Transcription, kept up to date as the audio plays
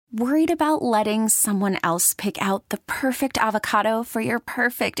Worried about letting someone else pick out the perfect avocado for your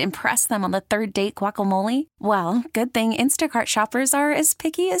perfect impress them on the third date guacamole? Well, good thing Instacart shoppers are as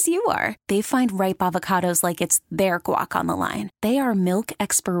picky as you are. They find ripe avocados like it's their guac on the line. They are milk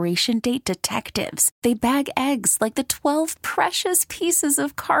expiration date detectives. They bag eggs like the 12 precious pieces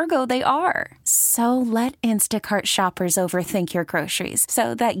of cargo they are. So let Instacart shoppers overthink your groceries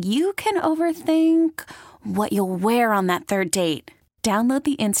so that you can overthink what you'll wear on that third date. Download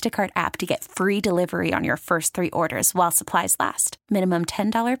the Instacart app to get free delivery on your first 3 orders while supplies last. Minimum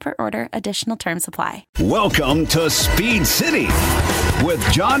 $10 per order. Additional terms apply. Welcome to Speed City with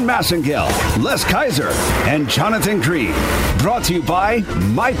John Massengill, Les Kaiser, and Jonathan Green. Brought to you by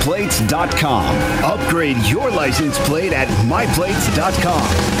MyPlates.com. Upgrade your license plate at MyPlates.com.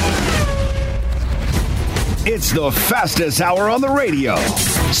 It's the fastest hour on the radio.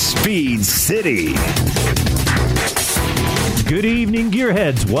 Speed City. Good evening,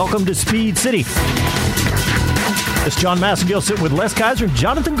 Gearheads. Welcome to Speed City. It's John Massengill sitting with Les Kaiser and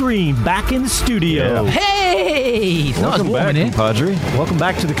Jonathan Green back in the studio. Yeah. Hey! Welcome back, compadre. Welcome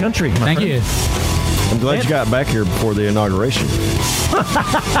back to the country. Thank you. I'm glad you got back here before the inauguration.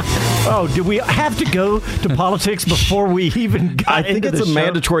 Oh, did we have to go to politics before we even got I think into it's the a show?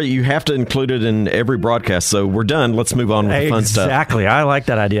 mandatory. You have to include it in every broadcast. So we're done. Let's move on with the fun stuff. Exactly. I like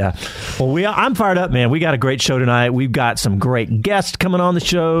that idea. Well, I'm fired up, man. We got a great show tonight. We've got some great guests coming on the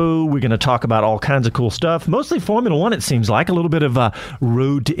show. We're going to talk about all kinds of cool stuff, mostly Formula One, it seems like. A little bit of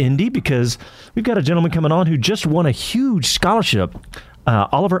road to Indy, because we've got a gentleman coming on who just won a huge scholarship.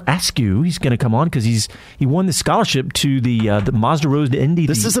 Oliver Askew, he's going to come on because he won the scholarship to the Mazda Road to Indy.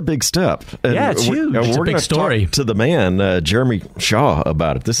 This is a big step. And yeah, it's huge. It's we're a big story. Talk to the man, Jeremy Shaw,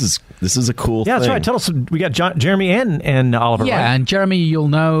 about it. This is a cool thing. Yeah, that's right. Tell us. We got Jeremy and Oliver. Yeah, right? and Jeremy, you'll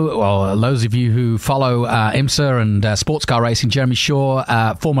know, well, those of you who follow IMSA and sports car racing, Jeremy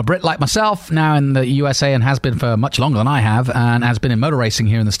Shaw, former Brit like myself, now in the USA and has been for much longer than I have, and has been in motor racing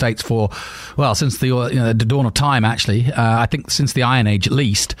here in the States for, well, since the dawn of time, actually. I think since the Iron Age at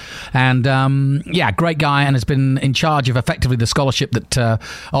least. And great guy, and has been in charge of effectively the scholarship that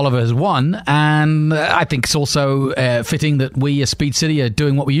Oliver has won. And I think it's also fitting that we as Speed City are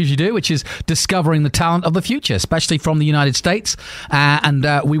doing what we usually do, which is discovering the talent of the future, especially from the United States. And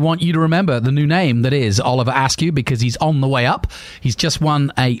we want you to remember the new name that is Oliver Askew, because he's on the way up. He's just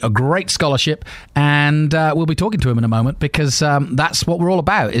won a great scholarship, and we'll be talking to him in a moment, because that's what we're all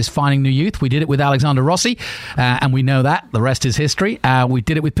about, is finding new youth. We did it with Alexander Rossi, and we know that. The rest is history. We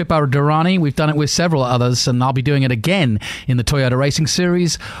did it with Pipo Derani. We've done it with several others, and I'll be doing it again in the Toyota Racing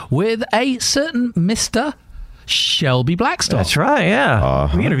Series with a certain Mr. Shelby Blackstock. That's right,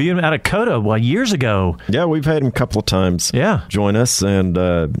 yeah. We interviewed him out of COTA years ago. Yeah, we've had him a couple of times join us, and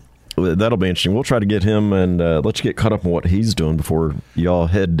that'll be interesting. We'll try to get him and let you get caught up on what he's doing before y'all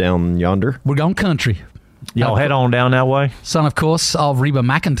head down yonder. We're going country. Y'all head on down that way. Son, of course, of Reba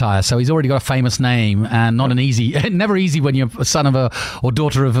McEntire, so he's already got a famous name, and never easy when you're a son of or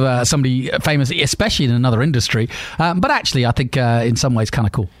daughter of somebody famous, especially in another industry. But actually, I think in some ways, kind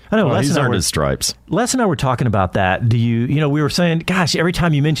of cool. I know. He's earned his stripes. Les and I were talking about that. Do we were saying, gosh, every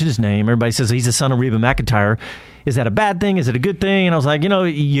time you mention his name, everybody says he's the son of Reba McEntire. Is that a bad thing? Is it a good thing? And I was like,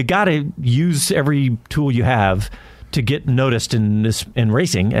 you got to use every tool you have to get noticed in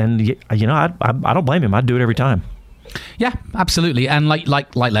racing, and I don't blame him. I'd do it every time. Yeah, absolutely. And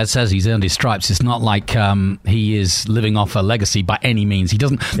like Les says, he's earned his stripes. It's not like he is living off a legacy by any means. He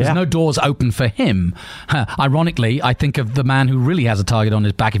doesn't. There's no doors open for him. Ironically, I think of the man who really has a target on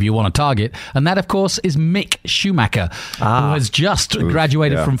his back, if you want a target, and that, of course, is Mick Schumacher, who has just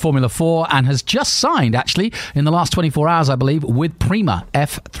graduated from Formula 4 and has just signed, actually, in the last 24 hours, I believe, with Prema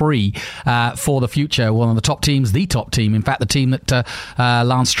F3 for the future. One of the top teams, the top team. In fact, the team that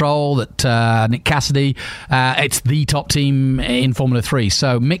Lance Stroll, that Nick Cassidy, it's the top team in Formula 3.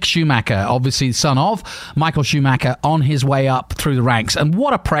 So Mick Schumacher, obviously son of Michael Schumacher, on his way up through the ranks. And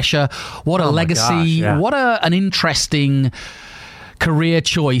what a pressure, what a legacy, what an interesting career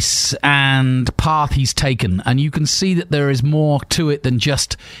choice and path he's taken, and you can see that there is more to it than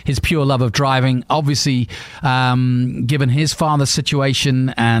just his pure love of driving. Obviously, given his father's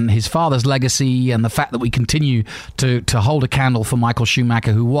situation and his father's legacy, and the fact that we continue to hold a candle for Michael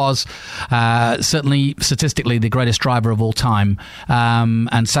Schumacher, who was certainly statistically the greatest driver of all time,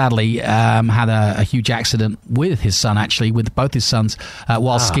 and sadly had a huge accident with his son, actually, with both his sons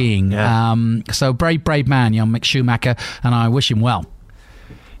while skiing. So brave man, young Mick Schumacher, and I wish him well.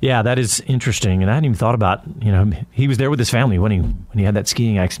 Yeah, that is interesting, and I hadn't even thought about, he was there with his family when he had that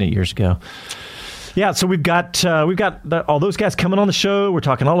skiing accident years ago. Yeah, so we've got all those guys coming on the show. We're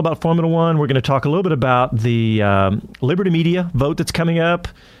talking all about Formula One. We're going to talk a little bit about the Liberty Media vote that's coming up.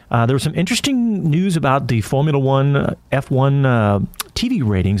 There was some interesting news about the Formula One F1 TV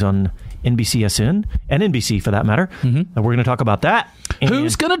ratings on NBCSN and NBC, for that matter. Mm-hmm. We're going to talk about that.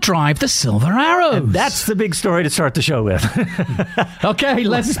 Who's going to drive the Silver Arrows? And that's the big story to start the show with. Okay,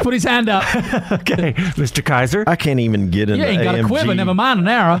 let's just put his hand up. Okay, Mr. Kaiser. I can't even get in the AMG. You ain't got a quiver, never mind an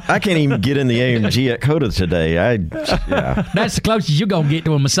arrow. I can't even get in the AMG at COTA today. That's the closest you're going to get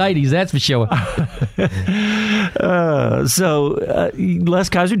to a Mercedes, that's for sure. Les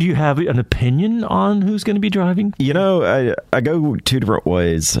Kaiser, do you have an opinion on who's going to be driving? You know, I go two different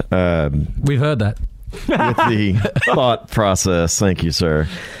ways. We've heard that. With the thought process. Thank you, sir.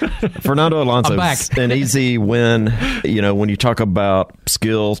 Fernando Alonso, an easy win. You know, when you talk about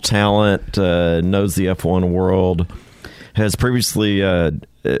skill, talent, knows the F1 world, has previously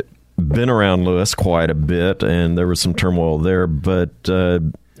been around Lewis quite a bit, and there was some turmoil there. But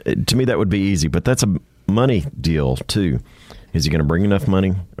to me, that would be easy. But that's a money deal, too. Is he going to bring enough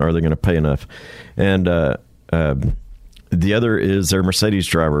money? Or are they going to pay enough? And the other is their Mercedes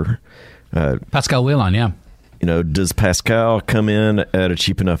driver. Pascal Wehrlein, yeah. You know, does Pascal come in at a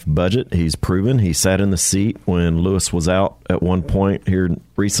cheap enough budget? He's proven he sat in the seat when Lewis was out at one point here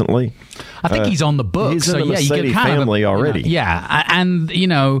recently. I think he's on the books. He's in the Mercedes family already. Yeah, and you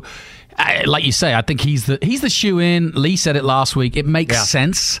know, like you say, I think he's the shoe-in. Lee said it last week. It makes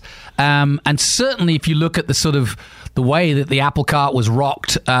sense, and certainly if you look at the sort of the way that the apple cart was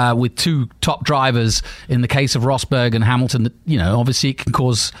rocked with two top drivers in the case of Rosberg and Hamilton, you know, obviously it can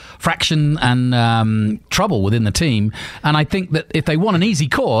cause fraction and trouble within the team. And I think that if they want an easy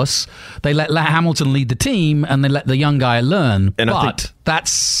course, they let Hamilton lead the team and they let the young guy learn. And I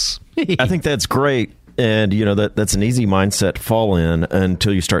think that's great. And, you know, that's an easy mindset to fall in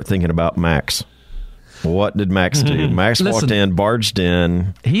until you start thinking about Max. What did Max do? Max walked in, barged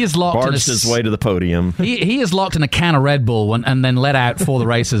in. He is locked barged his way to the podium. He is locked in a can of Red Bull and then let out for the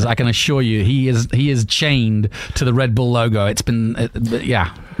races. I can assure you, he is chained to the Red Bull logo. It's been,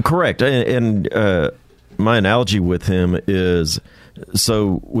 correct. And my analogy with him is,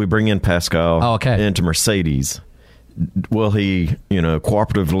 so we bring in Pascal into Mercedes. Will he, you know,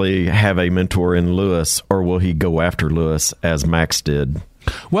 cooperatively have a mentor in Lewis, or will he go after Lewis as Max did?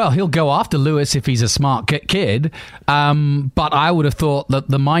 Well, he'll go after Lewis if he's a smart kid, but I would have thought that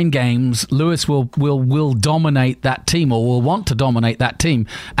the mind games, Lewis will dominate that team, or will want to dominate that team,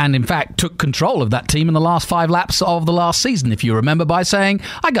 and in fact took control of that team in the last 5 laps of the last season, if you remember, by saying,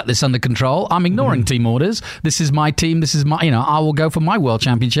 I got this under control, I'm ignoring team orders, this is my team, this is my, you know, I will go for my world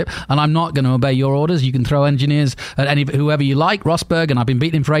championship, and I'm not going to obey your orders. You can throw engineers at whoever you like, Rosberg, and I've been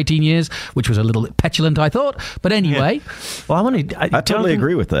beating him for 18 years, which was a little bit petulant, I thought, but anyway. Well, I totally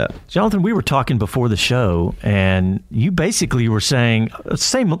agree with that. Jonathan, we were talking before the show, and you basically were saying,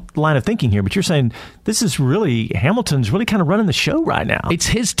 same line of thinking here, but you're saying this is really, Hamilton's really kind of running the show right now. It's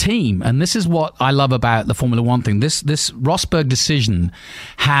his team, and this is what I love about the Formula One thing. This Rosberg decision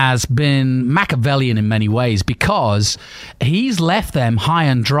has been Machiavellian in many ways, because he's left them high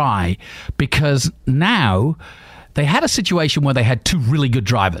and dry, because now they had a situation where they had two really good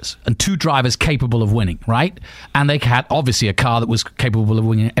drivers and two drivers capable of winning, right? And they had obviously a car that was capable of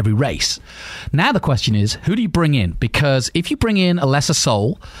winning every race. Now the question is, who do you bring in? Because if you bring in a lesser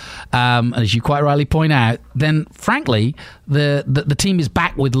soul, as you quite rightly point out, then frankly, the team is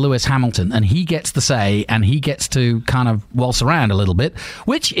back with Lewis Hamilton, and he gets the say, and he gets to kind of waltz around a little bit,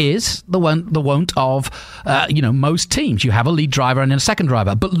 which is the wont of most teams. You have a lead driver and then a second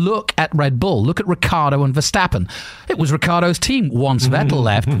driver. But look at Red Bull. Look at Ricciardo and Verstappen. It was Ricciardo's team once Vettel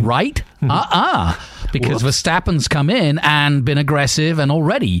left, right? Because Verstappen's come in and been aggressive and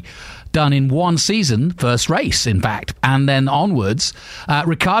already done in one season, first race, in fact, and then onwards.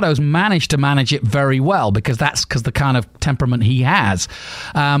 Ricciardo's managed to manage it very well because the kind of temperament he has.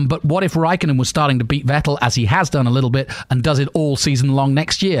 But what if Raikkonen was starting to beat Vettel, as he has done a little bit, and does it all season long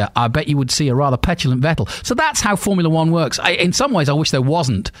next year? I bet you would see a rather petulant Vettel. So that's how Formula One works. In some ways, I wish there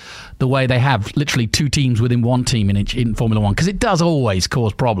wasn't the way they have literally two teams within one team in Formula One, because it does always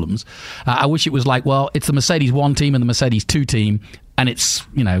cause problems. I wish it was like, well, it's the Mercedes 1 team and the Mercedes 2 team, and it's,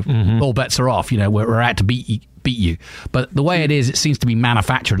 all bets are off. We're out to beat you. But the way it is, it seems to be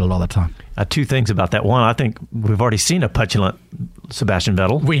manufactured a lot of the time. Two things about that. One, I think we've already seen a petulant Sebastian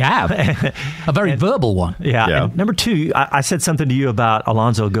Vettel. We have. A very verbal one. Yeah. And number two, I said something to you about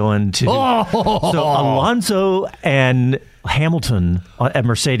Alonso going to... So Alonso and Hamilton at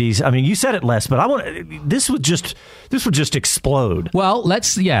Mercedes. I mean, you said it, Les, but this would just explode. Well,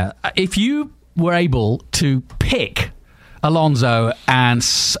 if you were able to pick Alonso and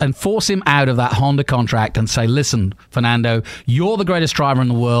force him out of that Honda contract and say, listen, Fernando, you're the greatest driver in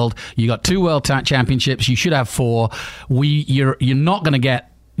the world. You got 2 world championships. You should have 4. You're not going to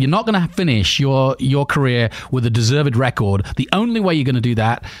finish your career with a deserved record. The only way you're going to do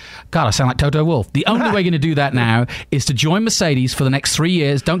that, God, I sound like Toto Wolff. The only way you're going to do that now is to join Mercedes for the next 3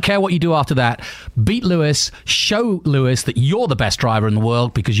 years. Don't care what you do after that. Beat Lewis, show Lewis that you're the best driver in the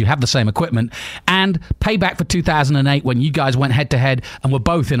world because you have the same equipment, and pay back for 2008 when you guys went head-to-head and were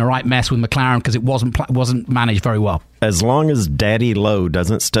both in a right mess with McLaren because it wasn't managed very well. As long as Daddy Lowe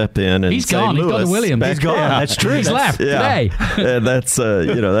doesn't step in and he's gone. He's gone to Williams. He's gone. Yeah. That's true. He's left today. That's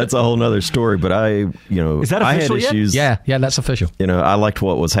that's a whole nother story. But is that official I had issues. Yeah, that's official. I liked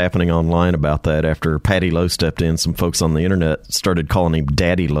what was happening online about that after Paddy Lowe stepped in. Some folks on the internet started calling him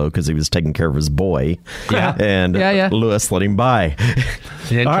Daddy Lowe because he was taking care of his boy. Yeah, and Lewis let him by.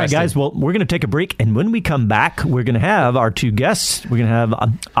 All right, guys. Well, we're going to take a break, and when we come back, we're going to have our 2 guests. We're going to have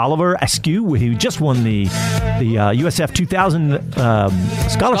Oliver Askew, who just won the USF 2000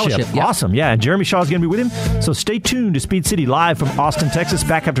 scholarship. Yep. Awesome, yeah. And Jeremy Shaw is going to be with him. So stay tuned to Speed City live from Austin, Texas.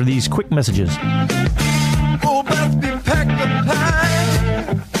 Back after these quick messages. Oh, best be packed the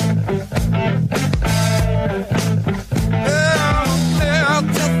pie.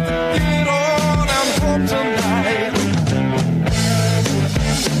 Just to get on and home tonight.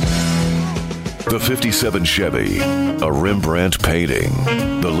 The 57 Chevy, a Rembrandt painting,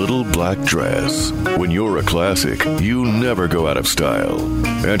 the little black dress. When you're a classic, you never go out of style.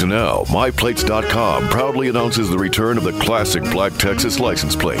 And now, MyPlates.com proudly announces the return of the classic black Texas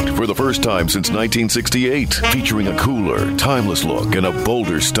license plate for the first time since 1968, featuring a cooler, timeless look and a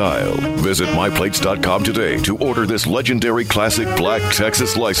bolder style. Visit MyPlates.com today to order this legendary classic black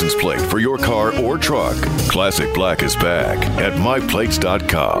Texas license plate for your car or truck. Classic Black is back at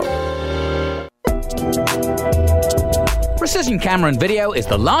MyPlates.com. Precision Camera and Video is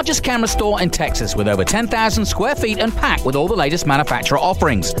the largest camera store in Texas with over 10,000 square feet and packed with all the latest manufacturer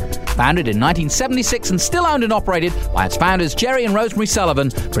offerings. Founded in 1976 and still owned and operated by its founders Jerry and Rosemary Sullivan,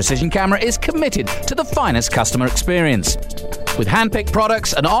 Precision Camera is committed to the finest customer experience. With hand-picked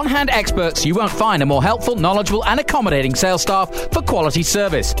products and on-hand experts, you won't find a more helpful, knowledgeable and accommodating sales staff for quality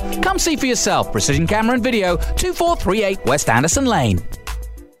service. Come see for yourself. Precision Camera and Video, 2438 West Anderson Lane.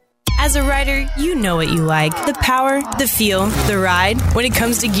 As a rider, you know what you like. The power, the feel, the ride. When it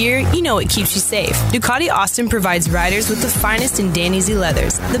comes to gear, you know what keeps you safe. Ducati Austin provides riders with the finest in Danny Z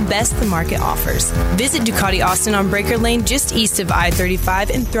leathers, the best the market offers. Visit Ducati Austin on Breaker Lane just east of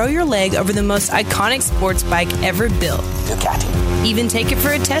I-35 and throw your leg over the most iconic sports bike ever built. Ducati. Even take it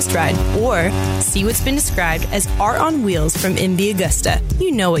for a test ride or see what's been described as art on wheels from MV Augusta.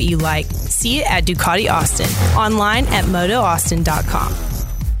 You know what you like. See it at Ducati Austin. Online at MotoAustin.com.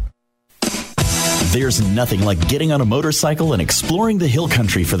 There's nothing like getting on a motorcycle and exploring the hill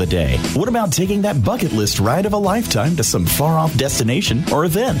country for the day. What about taking that bucket list ride of a lifetime to some far-off destination or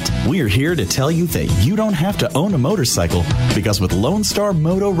event? We're here to tell you that you don't have to own a motorcycle because with Lone Star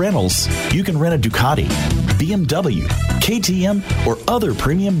Moto Rentals, you can rent a Ducati, BMW, KTM, or other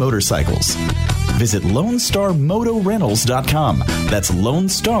premium motorcycles. Visit LoneStarMotoRentals.com. That's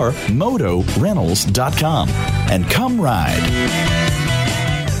LoneStarMotoRentals.com. And come ride.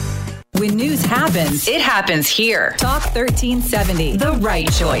 When news happens, it happens here. Talk 1370, the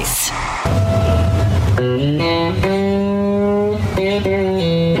right choice. Hi,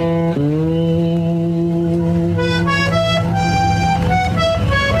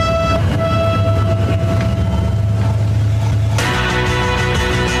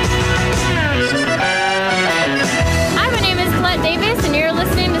 my name is Colette Davis, and you're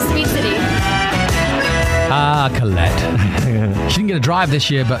listening to Speed City. Ah, Colette. She didn't get a drive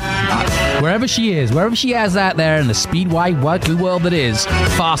this year, but wherever she is out there in the speedway world that is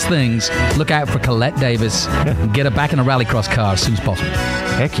fast things, look out for Colette Davis and get her back in a rallycross car as soon as possible.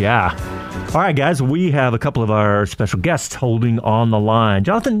 Heck yeah. All right, guys, we have a couple of our special guests holding on the line.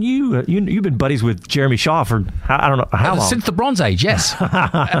 Jonathan, you've been buddies with Jeremy Shaw for, I don't know, how long? Since the Bronze Age, yes.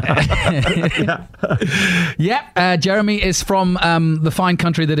 Jeremy is from the fine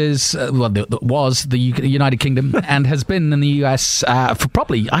country that is, was the United Kingdom and has been in the US for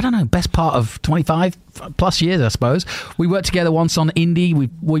probably, I don't know, best part of 25 plus years, I suppose. We worked together once on Indy.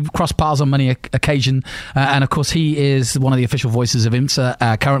 We've crossed paths on many occasion, and of course he is one of the official voices of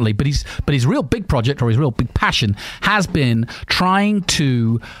IMSA currently. But his real big project, or his real big passion, has been trying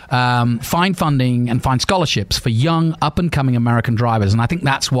to find funding and find scholarships for young up and coming American drivers. And I think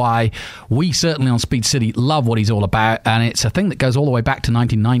that's why we certainly on Speed City love what he's all about. And it's a thing that goes all the way back to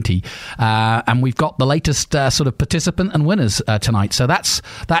 1990. And we've got the latest sort of participant and winners tonight. So that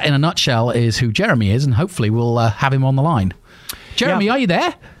in a nutshell is who Jeremy is. is, and hopefully we'll have him on the line. Jeremy, are you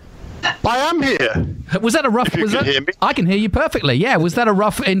there? I am here. Was that a rough... Hear me? I can hear you perfectly, yeah. Was that a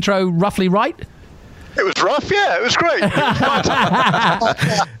rough intro, roughly right? It was rough, yeah. It was great.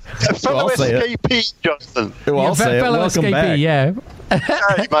 Fellow escapee, Jonathan. Fellow escapee, yeah.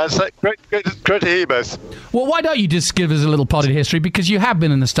 Great to hear you both. Well, why don't you just give us a little potted history? Because you have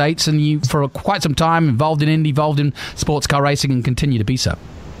been in the States and you, for quite some time, involved in Indy, involved in sports car racing, and continue to be so.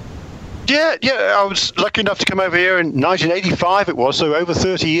 Yeah, I was lucky enough to come over here in 1985 it was, so over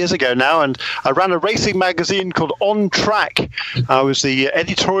 30 years ago now, and I ran a racing magazine called On Track. I was the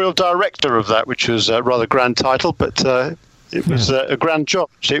editorial director of that, which was a rather grand title, but it was a grand job.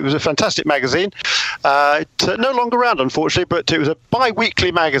 It was a fantastic magazine. It's no longer around, unfortunately, but it was a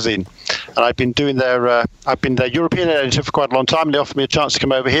bi-weekly magazine. And I've been doing their European editor for quite a long time, and they offered me a chance to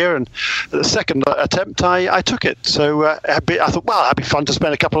come over here. And at the second attempt, I took it. So I thought, well, that'd be fun to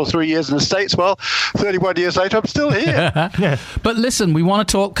spend a couple or 3 years in the States. Well, 31 years later, I'm still here. But listen, we want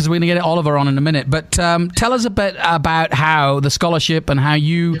to talk, because we're going to get Oliver on in a minute. But tell us a bit about how the scholarship and how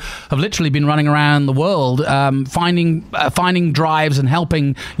you have literally been running around the world finding drives and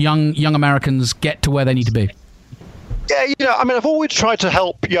helping young Americans get to where they need to be. Yeah, I've always tried to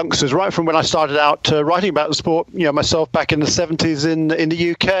help youngsters right from when I started out writing about the sport, myself back in the 70s in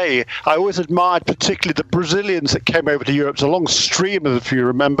the UK. I always admired particularly the Brazilians that came over to Europe. It's a long stream, if you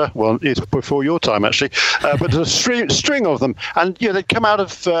remember. Well, it's before your time, actually. But there's a string of them. And, they'd come out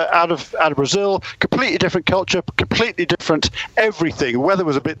of Brazil, completely different culture, completely different everything. Weather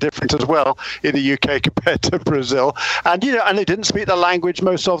was a bit different as well in the UK compared to Brazil. And, and they didn't speak the language,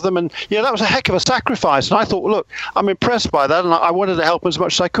 most of them. And, that was a heck of a sacrifice. And I thought, look, I'm impressed by that, and I wanted to help as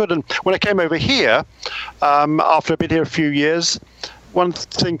much as I could. And when I came over here, after I'd been here a few years, one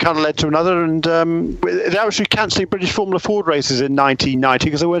thing kind of led to another, and they were actually cancelling British Formula Ford races in 1990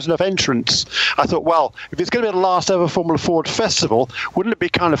 because there weren't enough entrants. I thought, well, if it's going to be the last ever Formula Ford festival, wouldn't it be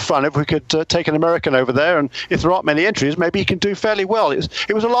kind of fun if we could take an American over there, and if there aren't many entries, maybe he can do fairly well.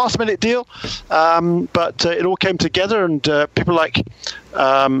 It was a last-minute deal, but it all came together, and people like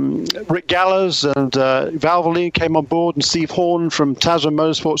Rick Gallows and Valvoline came on board, and Steve Horn from Tasman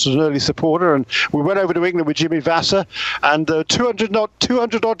Motorsports was an early supporter, and we went over to England with Jimmy Vasser, and 200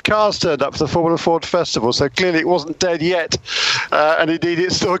 odd cars turned up for the Formula Ford Festival, so clearly it wasn't dead yet, and indeed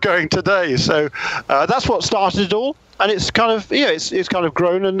it's still going today. So that's what started it all. And it's kind of it's kind of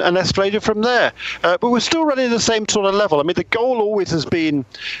grown and escalated from there. But we're still running the same sort of level. I mean, the goal always has been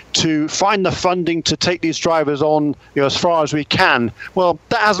to find the funding to take these drivers on as far as we can. Well,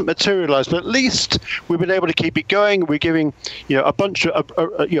 that hasn't materialised, but at least we've been able to keep it going. We're giving a bunch of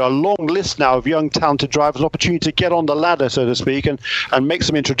a long list now of young talented drivers an opportunity to get on the ladder, so to speak, and make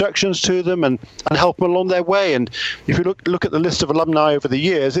some introductions to them and help them along their way. And if you look at the list of alumni over the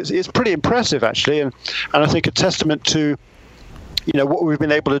years, it's pretty impressive actually, and I think a testament to what we've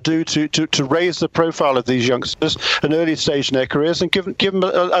been able to do to raise the profile of these youngsters at an early stage in their careers and give them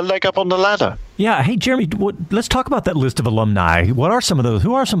a leg up on the ladder. Yeah. Hey, Jeremy, let's talk about that list of alumni. What are some of those?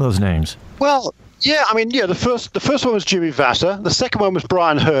 Who are some of those names? Well, the first one was Jimmy Vasser. The second one was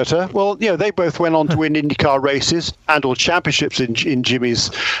Brian Herter. Well, they both went on to win IndyCar races and all championships in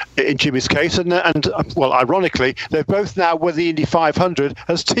Jimmy's case. And ironically, they've both now won the Indy 500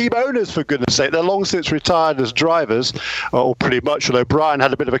 as team owners, for goodness sake. They're long since retired as drivers, or pretty much, although Brian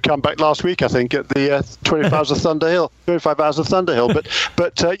had a bit of a comeback last week, I think, at the 25 Hours of Thunderhill.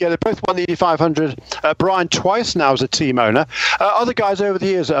 But they both won the Indy 500. Brian twice now as a team owner. Other guys over the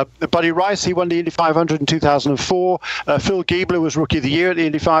years, Buddy Rice, he won the Indy 500 in 2004. Phil Giebler was Rookie of the Year at the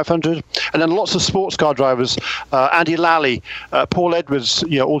Indy 500. And then lots of sports car drivers. Andy Lally, Paul Edwards,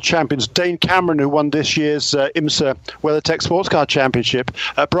 all champions. Dane Cameron, who won this year's IMSA WeatherTech Sports Car Championship.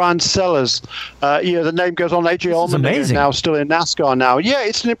 Brian Sellers. The name goes on. AJ Allman now still in NASCAR now. Yeah,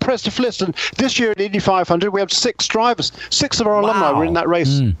 it's an impressive list. And this year at the Indy 500, we have 6 drivers. 6 of our alumni were in that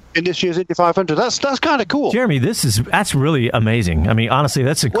race in this year's Indy 500. That's kind of cool. Jeremy, that's really amazing. I mean, honestly,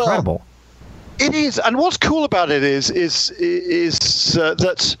 that's incredible. Well, it is, and what's cool about it is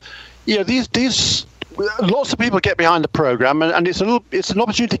that these lots of people get behind the program, and it's an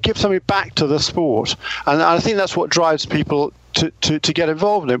opportunity to give something back to the sport, and I think that's what drives people to get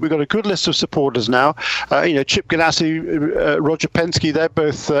involved in it. We've got a good list of supporters now. Chip Ganassi, Roger Penske, they're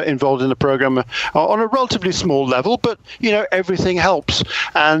both involved in the program on a relatively small level, but everything helps.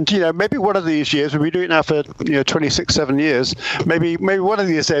 And maybe one of these years, we'll be doing it now for 26-7 years. Maybe one of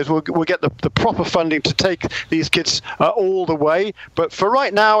these days we'll get the proper funding to take these kids all the way. But for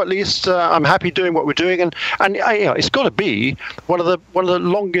right now, at least, I'm happy doing what we're doing, and it's got to be one of the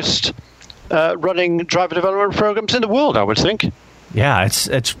longest running driver development programs in the world, I would think. Yeah,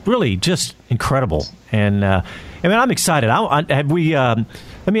 it's really just incredible, and I mean, I'm excited. Have we?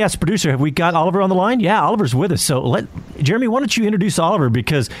 Let me ask the producer: have we got Oliver on the line? Yeah, Oliver's with us. So, Jeremy, why don't you introduce Oliver,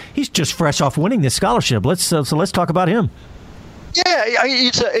 because he's just fresh off winning this scholarship. Let's talk about him. Yeah,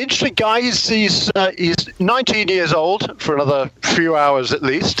 he's an interesting guy. He's 19 years old for another few hours at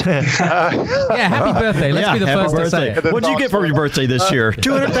least. Yeah, happy birthday. Let's be the first to say it. What'd you get for your birthday this year?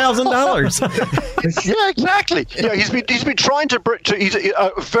 $200,000. Yeah, exactly. Yeah, he's been trying to. He's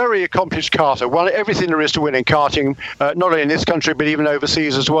a very accomplished karter. Won everything there is to win in karting, not only in this country but even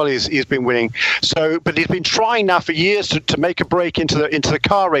overseas as well. He's been winning. But he's been trying now for years to make a break into the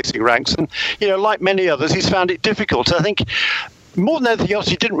car racing ranks, and like many others, he's found it difficult. I think, more than anything else,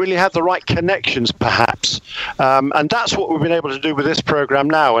 he didn't really have the right connections, perhaps, and that's what we've been able to do with this program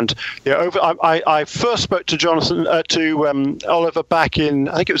now. And I first spoke to Oliver back in,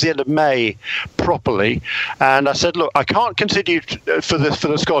 I think it was the end of May, properly, and I said, look, I can't continue for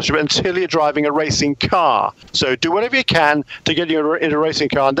the scholarship until you're driving a racing car. So do whatever you can to get you in a racing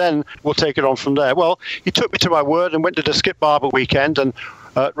car, and then we'll take it on from there. Well, he took me to my word and went to the Skip Barber weekend and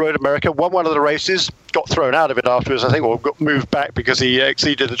Road America, won one of the races, got thrown out of it afterwards, I think, or got moved back because he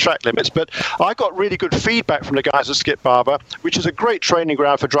exceeded the track limits. But I got really good feedback from the guys at Skip Barber, which is a great training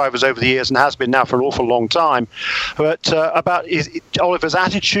ground for drivers over the years and has been now for an awful long time. But about Oliver's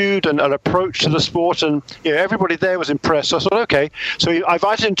attitude and approach to the sport, and everybody there was impressed. So I thought, okay. So I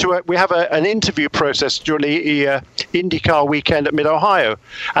invited him to we have an interview process during the IndyCar weekend at Mid-Ohio,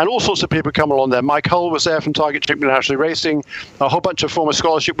 and all sorts of people come along there. Mike Hull was there from Target Chip International Racing, a whole bunch of former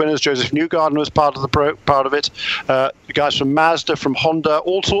scholarship winners. Joseph Newgarden was part of it. The guys from Mazda, from Honda,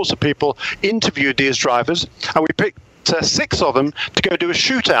 all sorts of people interviewed these drivers, and we picked 6 of them to go do a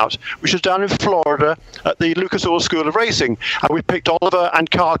shootout, which is down in Florida at the Lucas Oil School of Racing. And we picked Oliver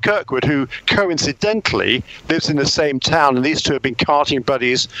and Carl Kirkwood, who coincidentally lives in the same town, and these two have been karting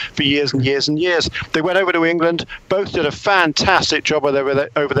buddies for years and years and years. They went over to England. Both did a fantastic job over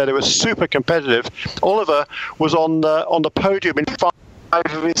there. They were super competitive. Oliver was on the podium in 5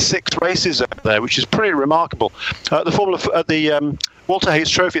 of his 6 races over there, which is pretty remarkable. The Walter Hayes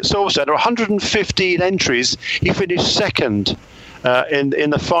Trophy at Silverstone, there are 115 entries. He finished second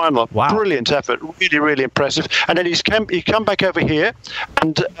in the final. Wow. Brilliant effort, really, really impressive. And then he come back over here,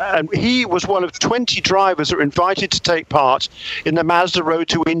 and he was one of 20 drivers that were invited to take part in the Mazda Road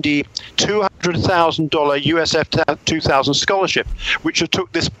to Indy $200,000 USF 2000 scholarship, which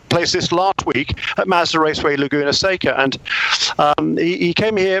took place this last week at Mazda Raceway Laguna Seca. And he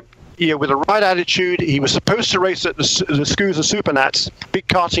came here with the right attitude. He was supposed to race at the SCUSA Supernats, big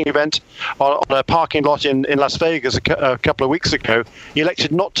karting event on a parking lot in Las Vegas a couple of weeks ago. He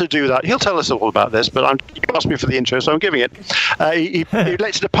elected not to do that. He'll tell us all about this, but he asked me for the intro, so I'm giving it. He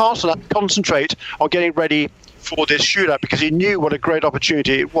elected to pass on that, concentrate on getting ready for this shootout, because he knew what a great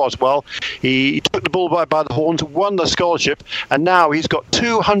opportunity it was. Well, he took the bull by the horns, won the scholarship, and now he's got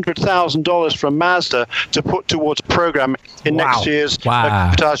 $200,000 from Mazda to put towards a program in next year's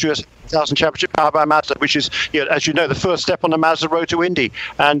US 1000 Championship powered by Mazda, which is, as you know, the first step on the Mazda Road to Indy.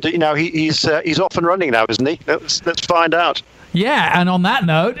 And he's off and running now, isn't he? Let's find out. Yeah, and on that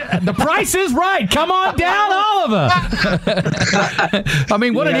note, the price is right. Come on down, Oliver. I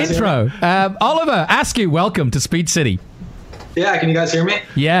mean, what an intro. Oliver, Askew, welcome to Speed City. Yeah, can you guys hear me?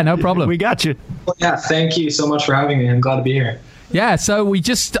 Yeah, no problem. We got you. Well, yeah, thank you so much for having me. I'm glad to be here. Yeah, so we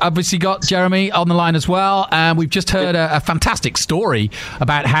just obviously got Jeremy on the line as well, and we've just heard a fantastic story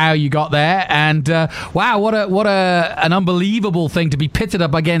about how you got there. And wow, what an unbelievable thing to be pitted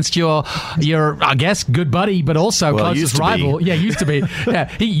up against your I guess good buddy, but also closest rival. Yeah, used to be. Yeah,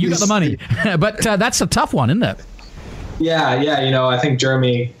 you got the money, but that's a tough one, isn't it? Yeah. I think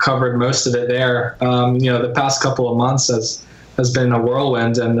Jeremy covered most of it there. The past couple of months has been a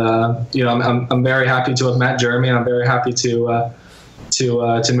whirlwind, and I'm very happy to have met Jeremy, and I'm very happy to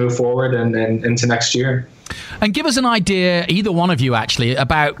move forward and into next year. And give us an idea, either one of you actually,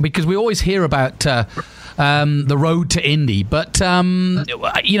 about, because we always hear about the road to Indy, but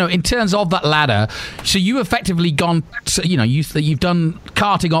in terms of that ladder, so you effectively gone you've done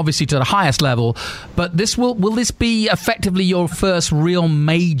karting obviously to the highest level, but will this be effectively your first real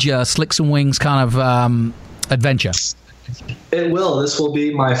major slicks and wings kind of adventure? It will. This will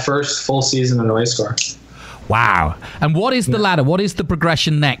be my first full season in a race car. Wow. And what is the ladder? What is the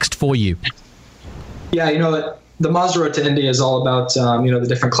progression next for you? Yeah, the Mazda Road to Indy is all about the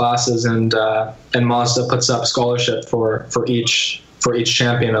different classes, and Mazda puts up scholarship for each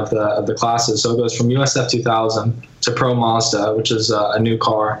champion of the classes. So it goes from USF 2000 to Pro Mazda, which is a new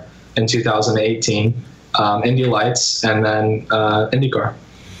car in 2018, Indy Lights, and then IndyCar.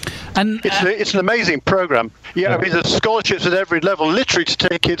 And it's an amazing program. Yeah, I mean, there's scholarships at every level, literally to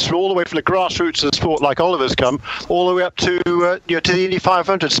take kids from all the way from the grassroots of the sport, like Oliver's come, all the way up to to the Indy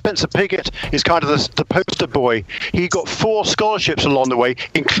 500. Spencer Piggott is kind of the poster boy. He got 4 scholarships along the way,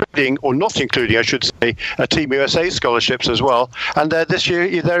 including, or not including, I should say, Team USA scholarships as well. And this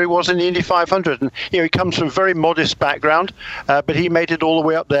year, there he was in the Indy 500. And he comes from a very modest background, but he made it all the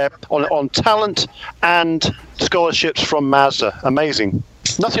way up there on talent and scholarships from Mazda. Amazing.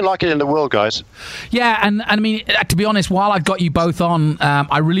 Nothing like it in the world, guys. Yeah, and I mean, to be honest, while I've got you both on,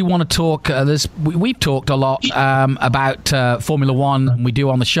 I really want to talk. We've talked a lot about Formula One, and we do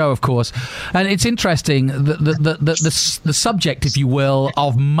on the show, of course. And it's interesting the subject, if you will,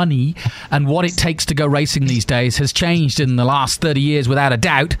 of money and what it takes to go racing these days has changed in the last 30 years, without a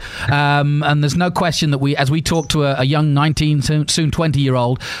doubt. And there's no question that as we talk to a young 19, soon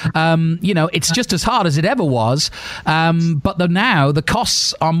 20-year-old, it's just as hard as it ever was. But now the costs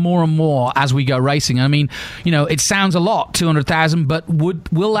are more and more as we go racing. I mean, it sounds a lot, 200,000, but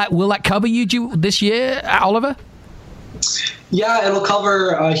will that cover you this year, Oliver? Yeah, it'll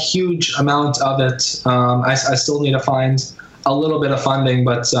cover a huge amount of it. I still need to find a little bit of funding,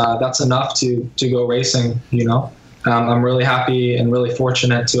 but that's enough to go racing. I'm really happy and really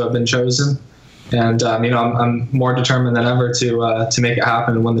fortunate to have been chosen, and I'm more determined than ever to make it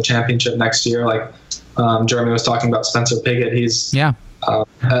happen and win the championship next year. Like Jeremy was talking about Spencer Piggott. He's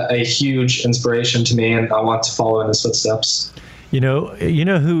a huge inspiration to me, and I want to follow in his footsteps. You know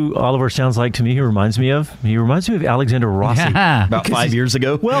who Oliver sounds like to me? He reminds me of Alexander Rossi. About 5 years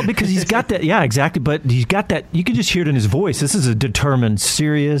ago. Well, because he's got that, yeah, exactly. But he's got that. You can just hear it in his voice. This is a determined,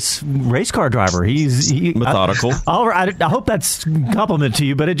 serious race car driver. He's methodical. Oliver, I hope that's a compliment to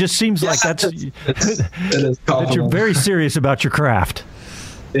you, but it just seems like it is that you're very serious about your craft.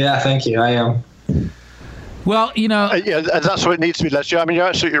 Yeah, thank you. I am. Well, yeah, that's what it needs to be, Les. I mean, you're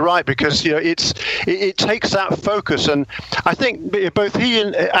absolutely right, because it takes that focus, and I think both he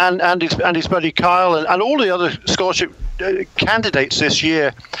and his buddy Kyle and all the other scholarship candidates this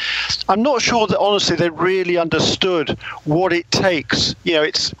year, I'm not sure that honestly they really understood what it takes.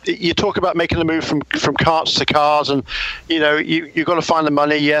 You talk about making the move from karts to cars, and you've got to find the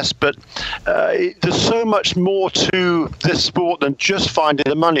money, yes, but there's so much more to this sport than just finding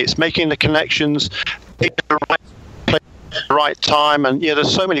the money. It's making the connections, the right place, the right time, and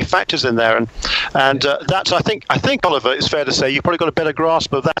there's so many factors in there, and that's I think Oliver, it's fair to say you've probably got a better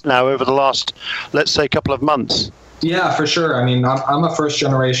grasp of that now over the last, let's say, couple of months. Yeah, for sure. I mean, I'm a first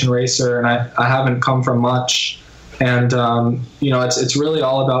generation racer, and I haven't come from much, and it's really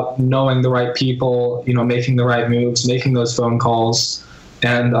all about knowing the right people, making the right moves, making those phone calls,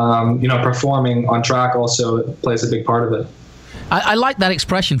 and performing on track also plays a big part of it. I like that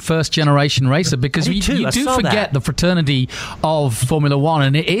expression, first-generation racer, because you do forget the fraternity of Formula One,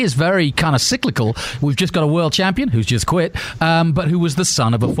 and it is very kind of cyclical. We've just got a world champion who's just quit, but who was the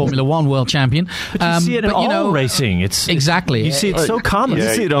son of a Formula One world champion. But you see it in all racing. Exactly. You see it so common. You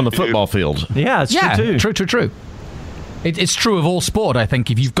see it on the football field. Yeah, it's true, too. True. It's true of all sport, I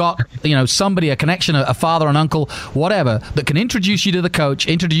think. If you've got, somebody, a connection, a father, an uncle, whatever, that can introduce you to the coach,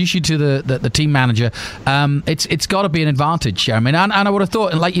 introduce you to the team manager, it's got to be an advantage. I mean, and I would have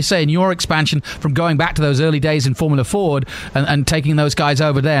thought, and like you say, in your expansion from going back to those early days in Formula Ford and taking those guys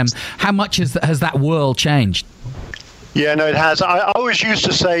over them, how much has that world changed? Yeah, no, it has. I always used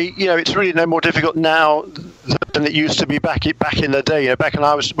to say, it's really no more difficult now than it used to be back in the day. Back when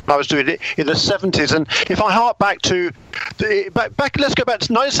I was doing it in the 70s. And if I hark back to let's go back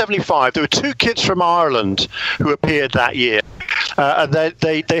to 1975. There were 2 kids from Ireland who appeared that year. And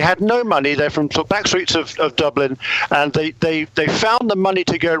they had no money. They're from back streets of Dublin, and they found the money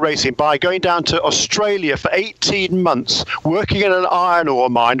to go racing by going down to Australia for 18 months, working in an iron ore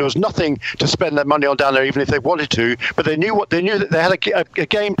mine. There was nothing to spend their money on down there, even if they wanted to. But they knew that they had a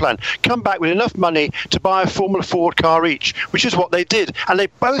game plan. Come back with enough money to buy a Formula Ford car each, which is what they did, and they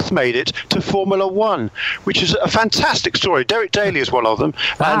both made it to Formula One, which is a fantastic story. Derek Daly is one of them,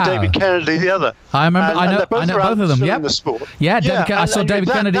 and David Kennedy the other. I remember. I know both of them. In the sport. Yeah, I saw David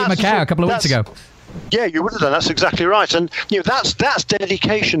Kennedy at Macau a couple of weeks ago. Yeah, you would have done. That's exactly right. And that's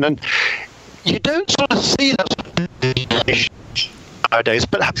dedication, and you don't sort of see that dedication nowadays.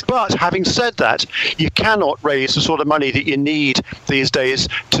 But having said that, you cannot raise the sort of money that you need these days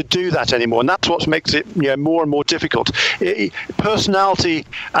to do that anymore, and that's what makes it more and more difficult. Personality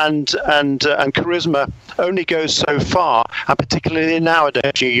and charisma only goes so far, and particularly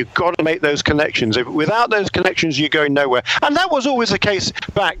nowadays, you've got to make those connections. Without those connections, you're going nowhere. And that was always the case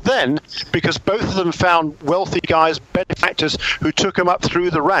back then, because both of them found wealthy guys, benefactors, who took them up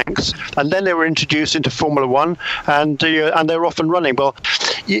through the ranks, and then they were introduced into Formula One, and they're off and running. Well,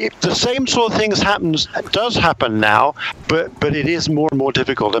 the same sort of things does happen now, but it is more and more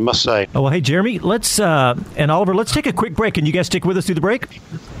difficult, I must say. Oh, well, hey, Jeremy, let's and Oliver, let's take a quick break. Can you guys stick with us through the break?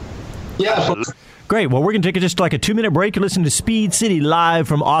 Yeah. Great. Well, we're going to take just like a 2-minute break and listen to Speed City live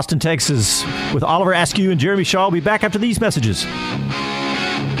from Austin, Texas with Oliver Askew and Jeremy Shaw. We'll be back after these messages.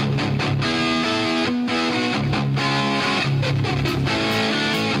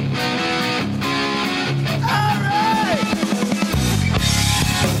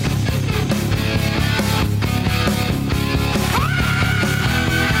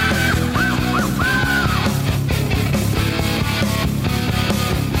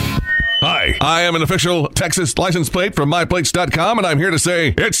 I am an official Texas license plate from MyPlates.com, and I'm here to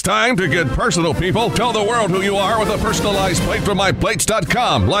say it's time to get personal, people. Tell the world who you are with a personalized plate from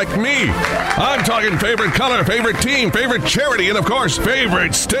MyPlates.com, like me. I'm talking favorite color, favorite team, favorite charity, and of course,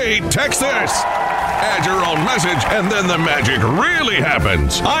 favorite state, Texas. Add your own message, and then the magic really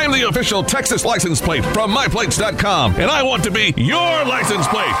happens. I'm the official Texas license plate from MyPlates.com, and I want to be your license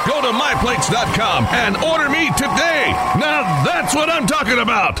plate. Go to MyPlates.com and order me today. Now that's what I'm talking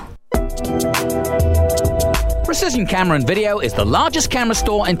about. Precision Camera and Video is the largest camera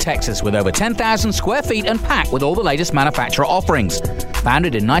store in Texas with over 10,000 square feet and packed with all the latest manufacturer offerings.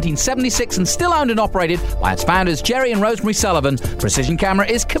 Founded in 1976 and still owned and operated by its founders Jerry and Rosemary Sullivan, Precision Camera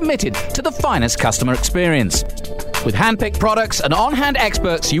is committed to the finest customer experience. With hand-picked products and on-hand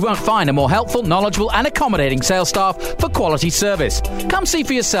experts, you won't find a more helpful, knowledgeable and accommodating sales staff for quality service. Come see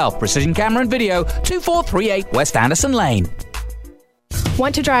for yourself. Precision Camera and Video, 2438 West Anderson Lane.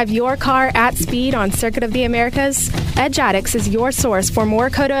 Want to drive your car at speed on Circuit of the Americas? Edge Addicts is your source for more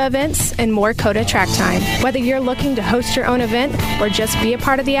COTA events and more COTA track time. Whether you're looking to host your own event or just be a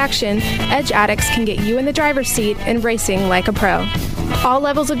part of the action, Edge Addicts can get you in the driver's seat and racing like a pro. All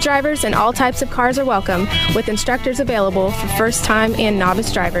levels of drivers and all types of cars are welcome, with instructors available for first-time and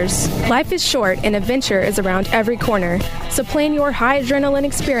novice drivers. Life is short and adventure is around every corner, so plan your high adrenaline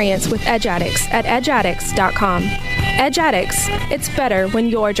experience with Edge Addicts at edgeaddicts.com. Edge Addicts, it's better when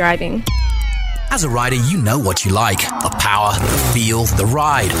you're driving. As a rider, you know what you like. The power, the feel, the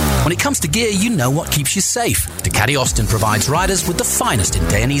ride. When it comes to gear, you know what keeps you safe. Ducati Austin provides riders with the finest in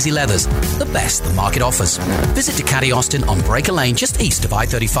Dainese leathers, the best the market offers. Visit Ducati Austin on Breaker Lane just east of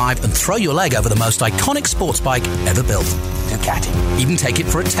I-35 and throw your leg over the most iconic sports bike ever built. Ducati. Even take it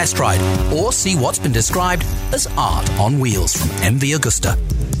for a test ride or see what's been described as art on wheels from MV Agusta.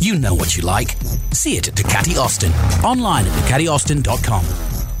 You know what you like. See it at Ducati Austin. Online at DucatiAustin.com.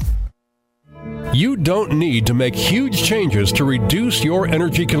 You don't need to make huge changes to reduce your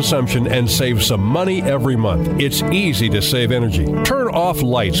energy consumption and save some money every month. It's easy to save energy. Turn off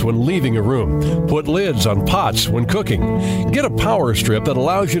lights when leaving a room. Put lids on pots when cooking. Get a power strip that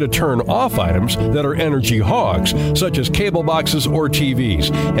allows you to turn off items that are energy hogs, such as cable boxes or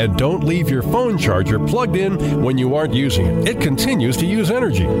TVs. And don't leave your phone charger plugged in when you aren't using it. It continues to use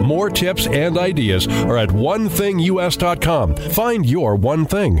energy. More tips and ideas are at OneThingUS.com. Find your one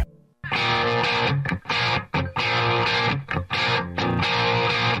thing.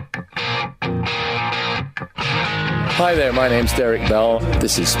 Hi there, my name's Derek Bell.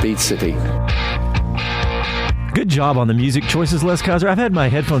 This is Speed City. Good job on the music choices, Les Kaiser. I've had my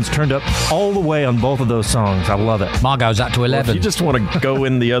headphones turned up all the way on both of those songs. I love it. Margot's up to 11. Well, if you just want to go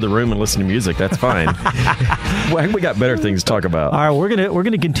in the other room and listen to music, that's fine. Well, we got better things to talk about. All right, we're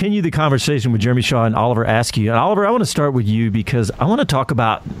gonna continue the conversation with Jeremy Shaw and Oliver Askew. And Oliver, I want to start with you because I want to talk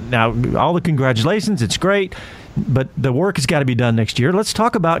about now all the congratulations. It's great. But the work has got to be done next year. Let's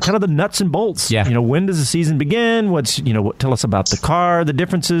talk about kind of the nuts and bolts. Yeah. When does the season begin? Tell us about the car, the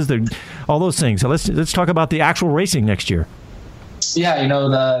differences, all those things. So let's talk about the actual racing next year. Yeah,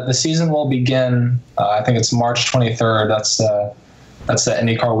 the season will begin. I think it's March 23rd. That's the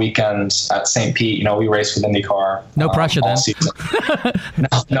IndyCar weekend at St. Pete. We race with IndyCar. No pressure then. Season.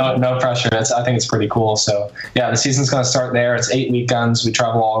 no pressure. I think it's pretty cool. So yeah, the season's going to start there. It's 8 weekends. We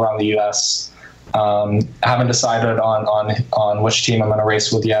travel all around the U.S. Haven't decided on which team I'm going to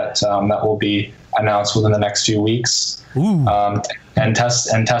race with yet. That will be announced within the next few weeks. And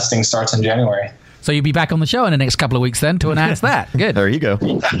testing starts in January. So you'll be back on the show in the next couple of weeks then to announce that. Good. There you go.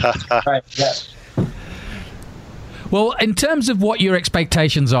 Right. Yeah. Well, in terms of what your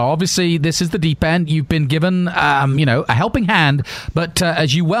expectations are, obviously this is the deep end. You've been given, a helping hand, but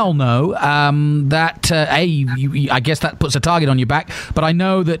as you well know, I guess that puts a target on your back. But I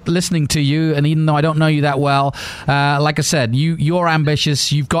know that listening to you, and even though I don't know you that well, like I said, you're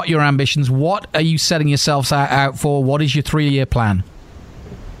ambitious. You've got your ambitions. What are you setting yourselves out for? What is your 3-year plan?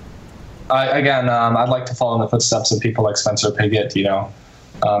 I'd like to follow in the footsteps of people like Spencer Pigot.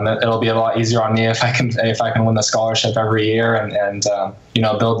 It'll be a lot easier on me if I can win the scholarship every year and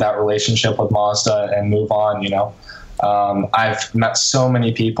build that relationship with Mazda and move on. I've met so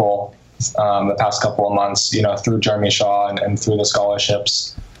many people the past couple of months, through Jeremy Shaw and through the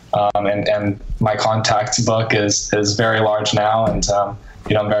scholarships, and my contact book is very large now, and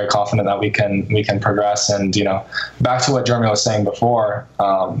I'm very confident that we can progress. And back to what Jeremy was saying before,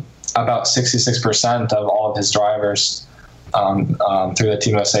 about 66% of all of his drivers through the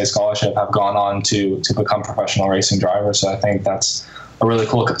Team USA scholarship have gone on to become professional racing drivers. So I think that's a really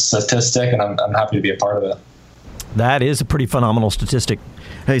cool statistic, and I'm happy to be a part of it. That is a pretty phenomenal statistic.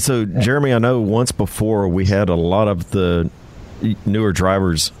 Hey, so Jeremy, I know once before we had a lot of the newer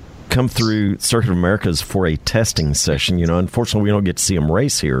drivers come through Circuit of Americas for a testing session. Unfortunately, we don't get to see them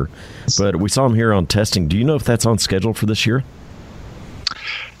race here, but we saw them here on testing. Do you know if that's on schedule for this year?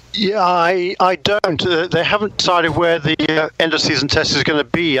 Yeah, I don't. They haven't decided where the end of season test is going to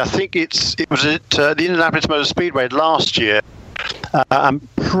be. I think it was at the Indianapolis Motor Speedway last year, and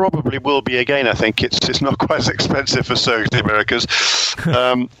probably will be again. I think it's not quite as expensive for Circuit of Americas,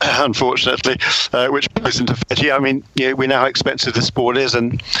 unfortunately, which plays into effect. I mean, we know how expensive the sport is,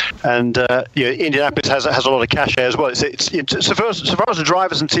 and Indianapolis has a lot of cachet as well. It's so far as the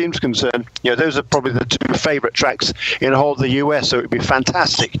drivers and teams are concerned, those are probably the two favourite tracks in the whole of the US. So it would be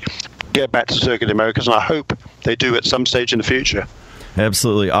fantastic to get back to Circuit of Americas, and I hope they do at some stage in the future.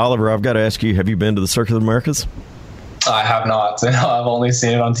 Absolutely, Oliver. I've got to ask you: have you been to the Circuit of Americas? I have not. I've only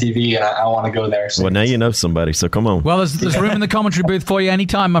seen it on TV, and I want to go there. Well, now you know somebody, so come on. Well, there's room in the commentary booth for you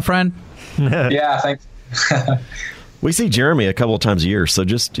anytime, my friend. Yeah, thanks. We see Jeremy a couple of times a year, so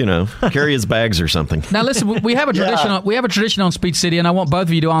just carry his bags or something. Now, listen, we have a tradition. We have a tradition on Speed City, and I want both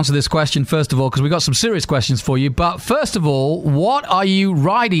of you to answer this question first of all, because we've got some serious questions for you. But first of all, what are you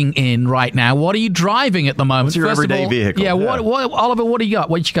riding in right now? What are you driving at the moment? What's your everyday vehicle? Yeah. What, Oliver? What do you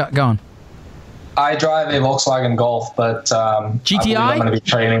got? What you got going? I drive a Volkswagen Golf, but GTI? I'm going to be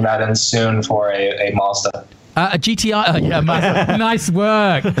trading that in soon for a Mazda. A GTI? Yeah, nice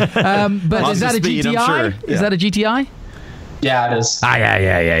work. But Mazda is that a Speed, GTI? Sure. Is that a GTI? Yeah, it is.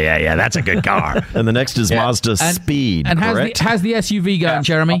 Yeah. That's a good car. And the next is Mazda Speed, and correct? how's the SUV going,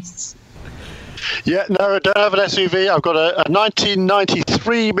 Jeremy? Yeah, no, I don't have an SUV. I've got a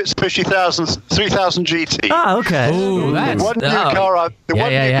 1993 Mitsubishi 3000 GT. Ah, okay. Ooh, that's one new car I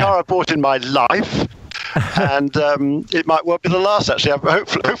bought in my life. And it might well be the last, actually.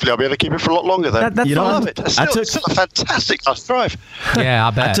 Hopefully I'll be able to keep it for a lot longer, though. I love it. It's still a fantastic car to drive. Yeah,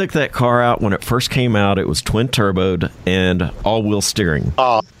 I bet. I took that car out when it first came out. It was twin-turboed and all-wheel steering.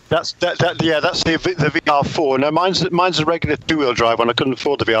 That's the VR4. No, mine's a regular two-wheel drive one. I couldn't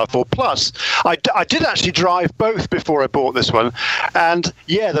afford the VR4. Plus, I did actually drive both before I bought this one, and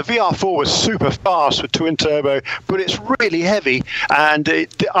the VR4 was super fast with twin turbo, but it's really heavy. And the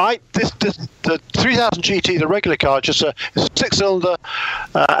 3000 GT, the regular car, just a 6-cylinder,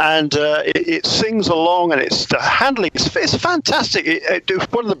 and it sings along, and the handling it's fantastic.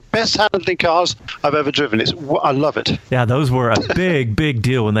 It's one of the best handling cars I've ever driven. I love it. Yeah, those were a big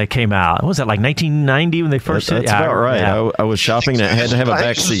deal when they came out. What was that, like 1990 when they first? That's about right. Yeah. I was shopping and it had to have a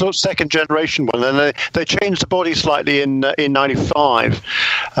back seat. It's a second generation one, and they changed the body slightly in 95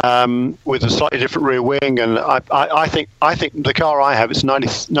 with a slightly different rear wing. And I think the car I have, it's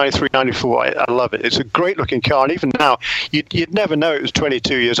 93, 94. I love it. It's a great looking car, and even now you'd never know it was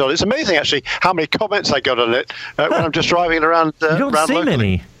 22 years old. It's amazing actually how many comments I got on it when I'm just driving it around. You don't around see locally.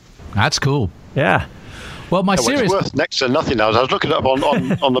 many. That's cool. Yeah. Well, it's worth next to nothing now. I was looking up on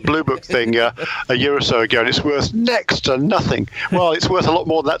the Blue Book thing a year or so ago, and it's worth next to nothing. Well, it's worth a lot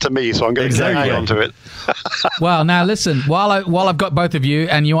more than that to me, so I'm going to hang on to it. Well, now listen, while I've got both of you,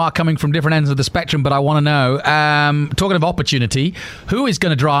 and you are coming from different ends of the spectrum, but I want to know, talking of opportunity, who is going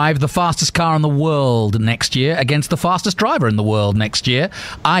to drive the fastest car in the world next year against the fastest driver in the world next year,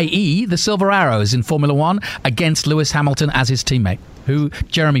 i.e. the Silver Arrows in Formula One against Lewis Hamilton as his teammate? Who,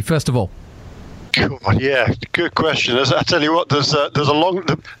 Jeremy, first of all? God, yeah, good question. I tell you what, there's a long.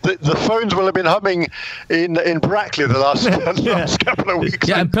 The phones will have been humming in Brackley the last couple of weeks.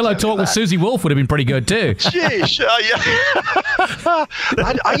 Yeah, and Pillow Talk with Susie Wolf would have been pretty good too. Jeez,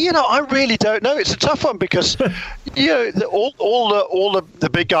 I really don't know. It's a tough one because all the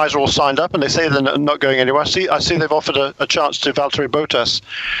big guys are all signed up, and they say they're not going anywhere. I see they've offered a chance to Valtteri Bottas,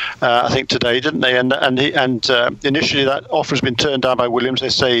 I think today, didn't they? And initially that offer has been turned down by Williams. They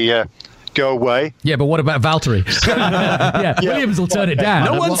say. Go away. Yeah, but what about Valtteri? Williams will turn it down.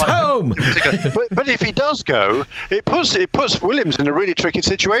 No one's home. But if he does go, it puts Williams in a really tricky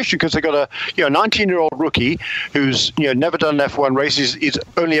situation because they've got a 19-year-old rookie who's never done an F1 race. He's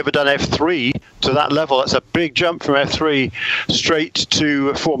only ever done F3 to that level. That's a big jump from F3 straight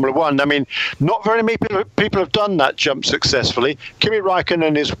to Formula One. I mean, not very many people have done that jump successfully. Kimi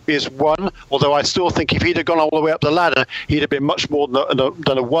Räikkönen is one, although I still think if he'd have gone all the way up the ladder, he'd have been much more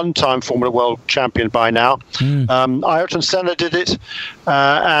than a one-time Formula World champion by now. Ayrton Senna did it,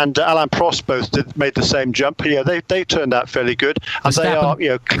 and Alain Prost both made the same jump. Yeah, they turned out fairly good, and they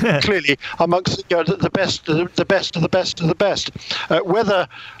are clearly amongst the best of the best of the best of the best. Whether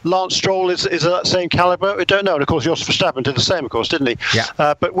Lance Stroll is that same caliber, we don't know. And of course, Jos Verstappen did the same, of course, didn't he?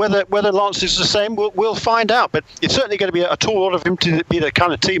 Yeah. But whether Lance is the same, we'll find out. But it's certainly going to be a tall order of him to be the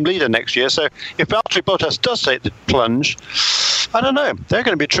kind of team leader next year. So if Valtteri Bottas does take the plunge, I don't know. They're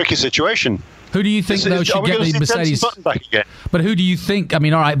going to be a tricky situation. Who do you think, though, should get the Mercedes? Back again? But who do you think? I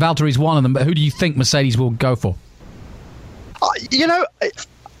mean, all right, Valtteri's one of them, but who do you think Mercedes will go for?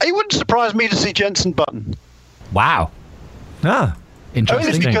 It wouldn't surprise me to see Jenson Button. Wow.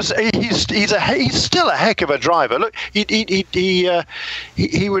 Interesting. Only because he's still a heck of a driver. Look,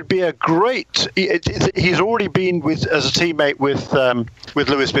 he would be a great. He's already been as a teammate with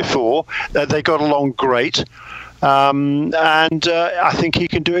Lewis before. They got along great. And I think he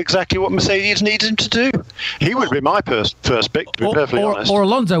can do exactly what Mercedes needs him to do. He would be my first pick, to be perfectly honest. Or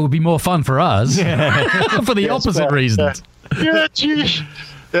Alonso would be more fun for us, for the opposite reasons. Yeah, geez.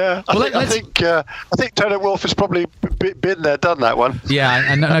 Yeah, I think Toto Wolff has probably been there, done that one.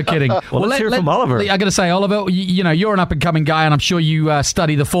 Yeah, no kidding. well, let's hear from Oliver. I got to say, Oliver, you're an up-and-coming guy, and I'm sure you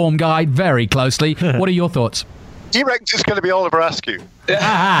study the form guide very closely. What are your thoughts? He reckons it's going to be Oliver Askew.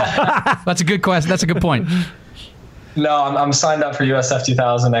 That's a good question. That's a good point. No, I'm signed up for USF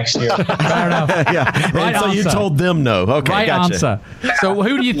 2000 next year. Fair enough. Right answer. So you told them no. Okay, right gotcha. answer. So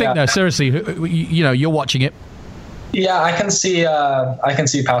who do you think, though? Seriously, you're watching it. Yeah, I can see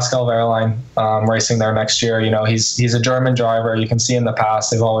Pascal Wehrlein racing there next year. He's a German driver. You can see in the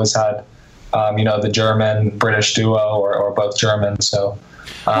past they've always had, the German-British duo or both German. So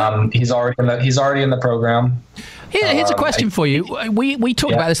he's already in the program. Here's a question for you. We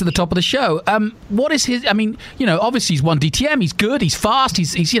talked about this at the top of the show. What is his? I mean, obviously he's won DTM. He's good. He's fast.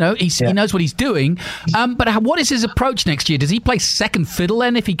 He knows what he's doing. But what is his approach next year? Does he play second fiddle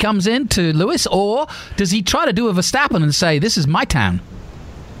then if he comes in to Lewis, or does he try to do a Verstappen and say, "This is my town"?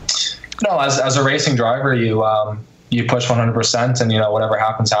 No, as a racing driver, you push 100%, and whatever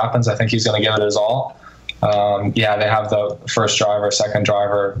happens. I think he's going to give it his all. They have the first driver, second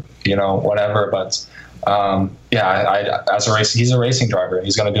driver, whatever, but. He's a racing driver.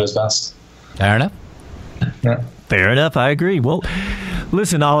 He's going to do his best. Fair enough. Yeah. Fair enough. I agree. Well,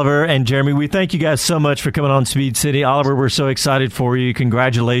 listen, Oliver and Jeremy, we thank you guys so much for coming on Speed City. Oliver, we're so excited for you.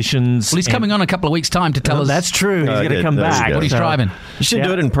 Congratulations. Well, he's coming on a couple of weeks' time to tell us. That's true. He's going to come back. What he's driving. You should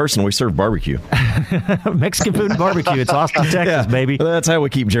do it in person. We serve barbecue. Mexican food and barbecue. It's Austin, Texas, baby. Well, that's how we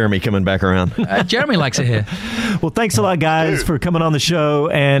keep Jeremy coming back around. Jeremy likes it here. Well, thanks a lot, guys, for coming on the show.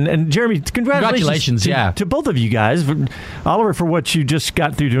 And Jeremy, congratulations to both of you guys. Oliver, for what you just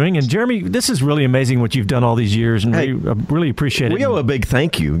got through doing. And Jeremy, this is really amazing what you've done all these years. And we really appreciate it. We owe a big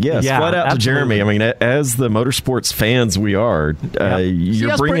thank you. Yes, flat out to Jeremy. I mean, as the motorsports fans we are,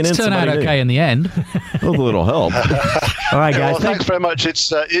 you're bringing in somebody turned out okay in the end. A little help. All right, guys. Well, thanks very much. It's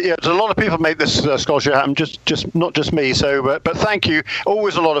there's a lot of people make this scholarship happen, just not just me. So, but thank you.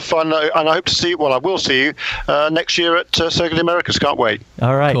 Always a lot of fun, and I hope to see you. Well, I will see you next year at Circuit of the Americas. Can't wait.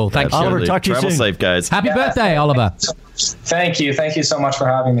 All right, cool. Thanks, Oliver. Talk to you soon. Travel safe, guys. Happy birthday, Oliver. Thank you so much for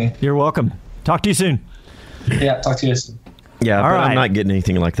having me. You're welcome. Talk to you soon. Yeah, talk to you soon. Yeah, but I'm not getting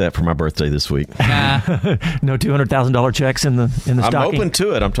anything like that for my birthday this week. No $200,000 checks in the stocking. I'm open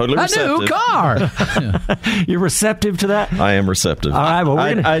to it. I'm totally receptive. A new car. You're receptive to that? I am receptive. All right, well,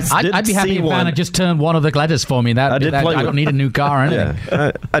 I'd be happy if Vanna just turned one of the letters for me. I don't need a new car or anything.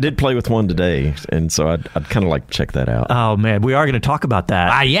 Yeah, I did play with one today, and so I'd kind of like to check that out. Oh, man, we are going to talk about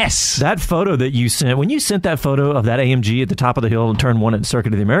that. Yes. That photo that you sent, when you sent that photo of that AMG at the top of the hill and turn one at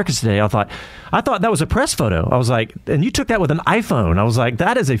Circuit of the Americas today, I thought that was a press photo. I was like, and you took that with with an iPhone. I was like,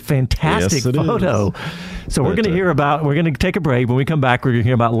 that is a fantastic photo. So we're going to take a break. When we come back, we're going to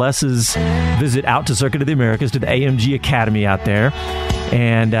hear about Les's visit out to Circuit of the Americas, to the AMG Academy out there.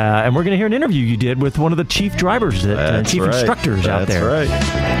 And we're going to hear an interview you did with one of the chief drivers, instructors out there. That's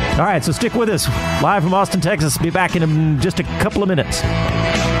right. All right, so stick with us. Live from Austin, Texas. Be back in just a couple of minutes.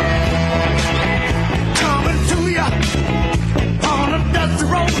 Coming to you on a dusty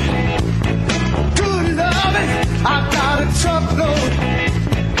road. Good loving, I've got a truckload.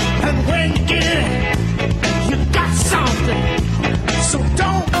 And when you get it, you got something. So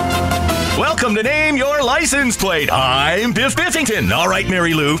don't. Welcome to Name Your License Plate. I'm Biff Biffington. All right,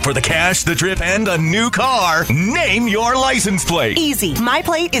 Mary Lou, for the cash, the trip, and a new car, name your license plate. Easy. My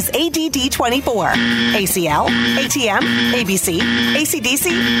plate is ADD24. ACL, ATM, ABC,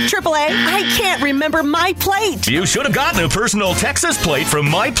 ACDC, AAA. I can't remember my plate. You should have gotten a personal Texas plate from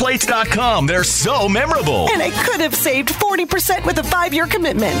MyPlates.com. They're so memorable. And I could have saved 40% with a 5-year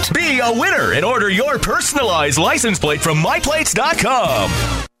commitment. Be a winner and order your personalized license plate from MyPlates.com.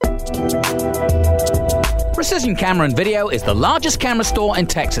 Precision Camera and Video is the largest camera store in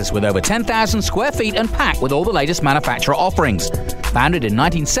Texas with over 10,000 square feet and packed with all the latest manufacturer offerings. Founded in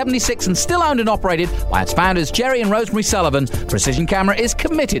 1976 and still owned and operated by its founders Jerry and Rosemary Sullivan, Precision Camera is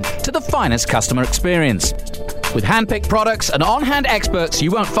committed to the finest customer experience. With hand-picked products and on-hand experts,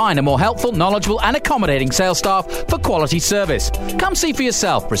 you won't find a more helpful, knowledgeable and accommodating sales staff for quality service. Come see for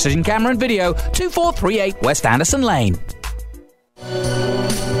yourself. Precision Camera and Video, 2438 West Anderson Lane.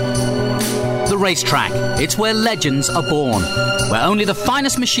 The racetrack. It's where legends are born, where only the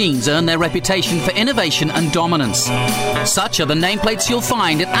finest machines earn their reputation for innovation and dominance. Such are the nameplates you'll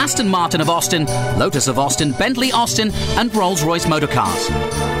find at Aston Martin of Austin, Lotus of Austin, Bentley Austin, and Rolls-Royce Motorcars.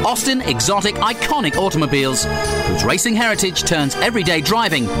 Austin exotic, iconic automobiles whose racing heritage turns everyday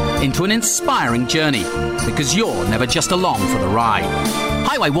driving into an inspiring journey, because you're never just along for the ride.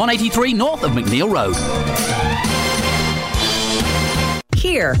 Highway 183 north of McNeil Road.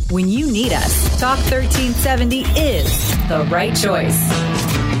 Here when you need us. Talk 1370 is the right choice.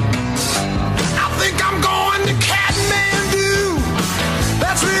 I think I'm going to Kathmandu.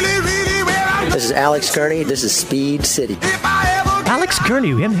 That's really where I'm. This is Alex Kearney. This is Speed City. Alex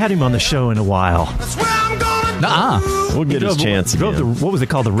Kearney, we haven't had him on the show in a while. We'll get his chance again. What was it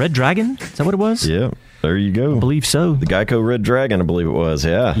called? The Red Dragon? Is that what it was? Yeah. There you go. I believe so. The Geico Red Dragon, I believe it was.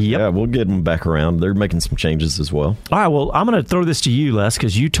 Yeah. Yep. Yeah, we'll get them back around. They're making some changes as well. All right, well, I'm going to throw this to you, Les,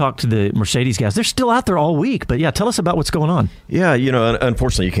 because you talked to the Mercedes guys. They're still out there all week. But, yeah, tell us about what's going on. Yeah,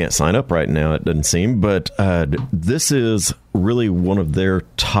 unfortunately, you can't sign up right now, it doesn't seem. But this is really one of their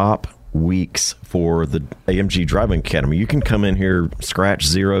top weeks for the AMG Driving Academy. You can come in here, scratch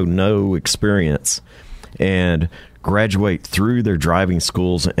zero, no experience, and graduate through their driving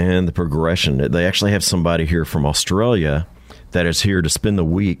schools and the progression. They actually have somebody here from Australia that is here to spend the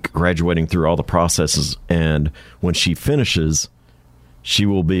week graduating through all the processes, and when she finishes, she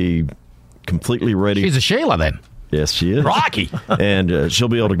will be completely ready. She's a Sheila then. Yes, she is. Rocky. And she'll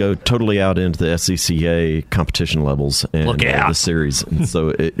be able to go totally out into the SCCA competition levels and the series. And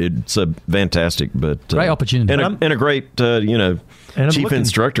so it's a fantastic, but great opportunity. And a great, chief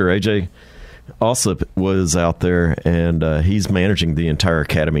instructor, AJ Alsop, was out there, and he's managing the entire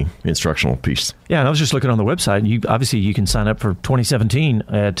academy instructional piece. Yeah, and I was just looking on the website. You can sign up for 2017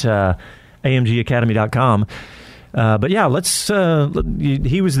 at amgacademy.com. But yeah,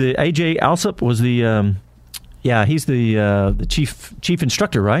 he was the AJ Alsop was the. He's the chief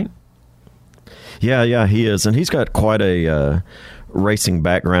instructor, right? Yeah, he is, and he's got quite a racing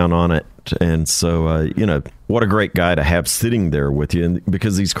background on it, and so what a great guy to have sitting there with you, and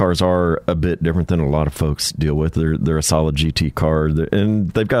because these cars are a bit different than a lot of folks deal with. They're a solid GT car, and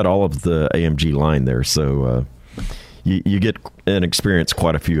they've got all of the AMG line there, so you get and experience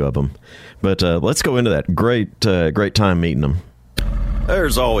quite a few of them. But let's go into that. Great time meeting them.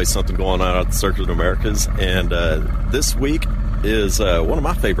 There's always something going on at the Circuit of the Americas, and this week is one of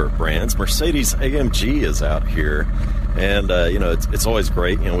my favorite brands. Mercedes-AMG is out here, and it's always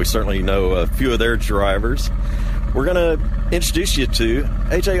great. We certainly know a few of their drivers. We're going to introduce you to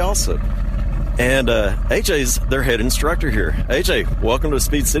AJ Alsop, and AJ's their head instructor here. AJ, welcome to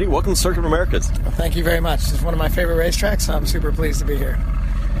Speed City. Welcome to Circuit of the Americas. Well, thank you very much. It's one of my favorite racetracks, so I'm super pleased to be here.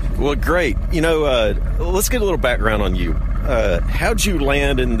 Well, great. Let's get a little background on you. How'd you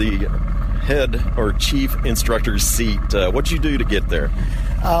land in the head or chief instructor's seat? What'd you do to get there?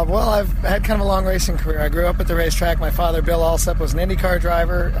 Well, I've had kind of a long racing career. I grew up at the racetrack. My father, Bill Alsop, was an IndyCar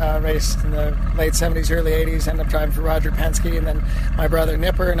driver, raced in the late 70s, early 80s, ended up driving for Roger Penske, and then my brother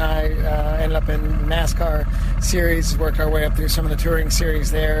Nipper and I ended up in NASCAR series, worked our way up through some of the touring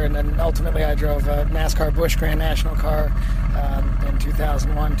series there, and then ultimately I drove a NASCAR Busch Grand National car in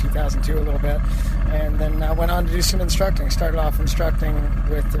 2001, 2002 a little bit. And then went on to do some instructing. Started off instructing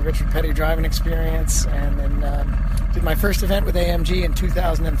with the Richard Petty driving experience, and then did my first event with AMG in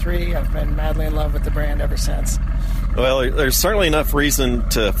 2003. I've been madly in love with the brand ever since. Well, there's certainly enough reason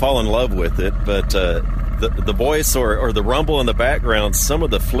to fall in love with it, but the voice or the rumble in the background, some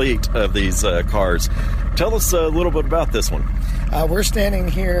of the fleet of these cars. Tell us a little bit about this one. We're standing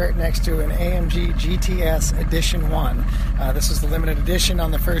here next to an AMG GTS Edition 1. This is the limited edition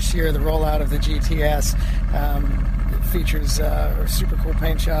on the first year of the rollout of the GTS. It features a super cool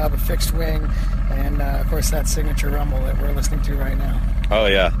paint job, a fixed wing, and of course that signature rumble that we're listening to right now. Oh,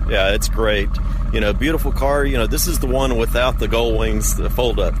 yeah, it's great. Beautiful car. This is the one without the gull wings, the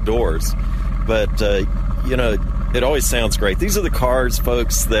fold-up doors. But, it always sounds great. These are the cars,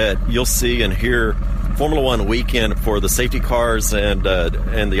 folks, that you'll see and hear Formula One weekend for the safety cars and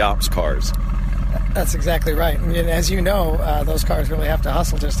the ops cars. That's exactly right. And as you know, those cars really have to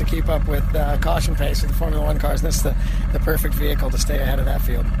hustle just to keep up with caution pace with the Formula One cars. And this is the perfect vehicle to stay ahead of that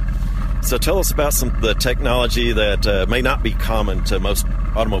field. So tell us about some of the technology that may not be common to most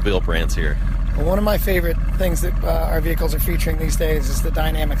automobile brands here. Well, one of my favorite things that our vehicles are featuring these days is the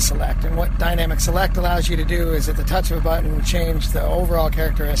Dynamic Select. And what Dynamic Select allows you to do is at the touch of a button change the overall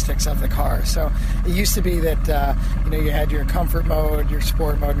characteristics of the car. So it used to be that you had your comfort mode, your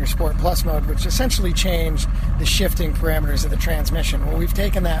sport mode, and your sport plus mode, which essentially changed the shifting parameters of the transmission. Well, we've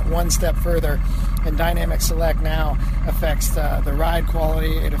taken that one step further, and Dynamic Select now affects the ride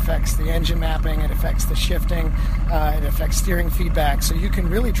quality, it affects the engine mapping, it affects the shifting, it affects steering feedback. So you can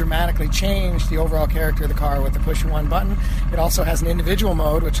really dramatically change the overall character of the car with the push of one button. It also has an individual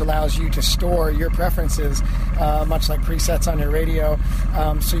mode which allows you to store your preferences, much like presets on your radio.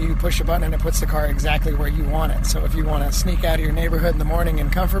 So you push a button and it puts the car exactly where you want it. So if you want to sneak out of your neighborhood in the morning in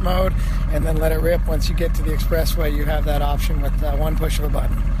comfort mode and then let it rip once you get to the expressway, you have that option with one push of a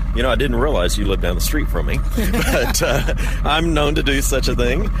button. I didn't realize you lived down the street from me, but I'm known to do such a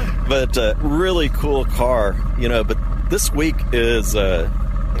thing. But really cool car, but this week is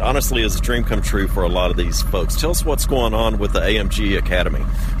honestly is a dream come true for a lot of these folks. Tell us what's going on with the AMG Academy.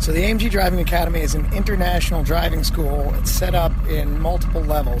 So the AMG Driving Academy is an international driving school. It's set up in multiple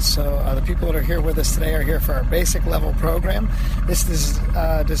levels. So the people that are here with us today are here for our basic level program. This is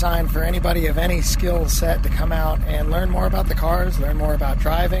designed for anybody of any skill set to come out and learn more about the cars, learn more about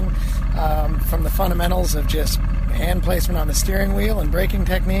driving, from the fundamentals of just hand placement on the steering wheel and braking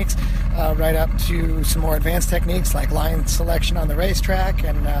techniques, right up to some more advanced techniques like line selection on the racetrack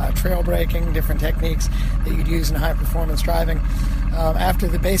and trail braking, different techniques that you'd use in high-performance driving. After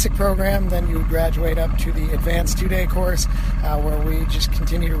the basic program, then you would graduate up to the advanced 2-day course, where we just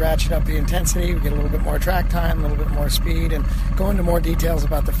continue to ratchet up the intensity. We get a little bit more track time, a little bit more speed, and go into more details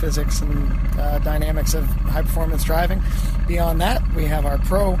about the physics and dynamics of high-performance driving. Beyond that, we have our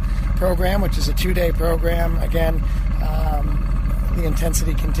Pro program, which is a 2-day program. Again, the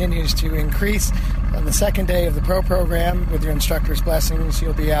intensity continues to increase. On the second day of the Pro program, with your instructor's blessings,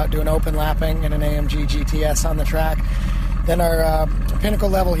 you'll be out doing open lapping in an AMG GTS on the track. Then our pinnacle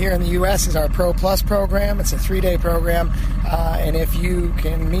level here in the U.S. is our Pro Plus program. It's a 3-day program, and if you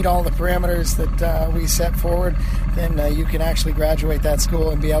can meet all the parameters that we set forward, then you can actually graduate that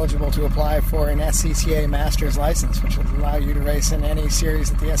school and be eligible to apply for an SCCA Master's license, which will allow you to race in any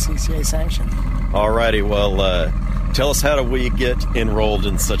series that the SCCA sanctions. All righty, well, tell us, how do we get enrolled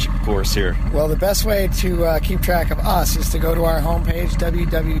in such a course here? Well, the best way to keep track of us is to go to our homepage,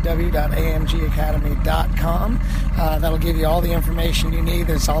 www.amgacademy.com. That'll give you all the information you need.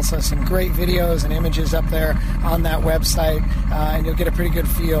 There's also some great videos and images up there on that website, and you'll get a pretty good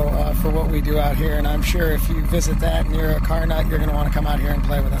feel for what we do out here. And I'm sure if you visit that and you're a car nut, you're going to want to come out here and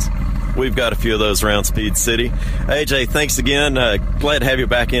play with us. We've got a few of those around Speed City. AJ, thanks again. Glad to have you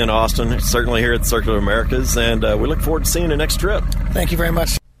back in Austin, certainly here at the Circuit of Americas, and we look forward to seeing you next trip. Thank you very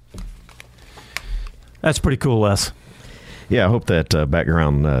much. That's pretty cool, Les. Yeah, I hope that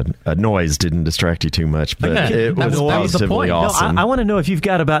background noise didn't distract you too much, but it was positively awesome. No, I want to know if you've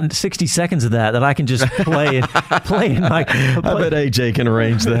got about 60 seconds of that I can just play in my... I bet AJ can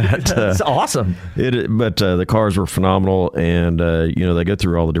arrange that. That's awesome. But the cars were phenomenal, and they go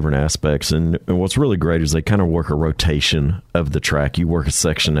through all the different aspects, and what's really great is they kind of work a rotation of the track. You work a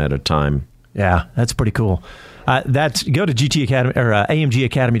section at a time. Yeah, that's pretty cool. Go to GT Academy or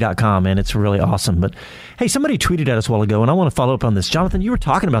AMGacademy.com, and it's really awesome. But hey, somebody tweeted at us a while ago, and I want to follow up on this. Jonathan, you were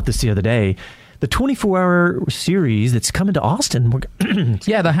talking about this the other day. the 24-hour series that's coming to Austin.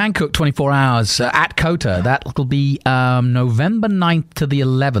 Yeah, the Hankook 24 hours at COTA. That will be November 9th to the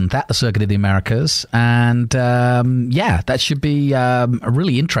 11th at the Circuit of the Americas. And that should be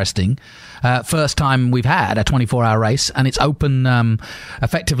really interesting. First time we've had a 24-hour race, and it's open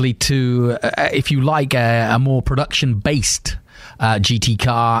effectively to, if you like, a more production-based GT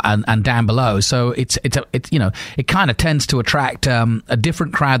car and down below. So it's it kind of tends to attract a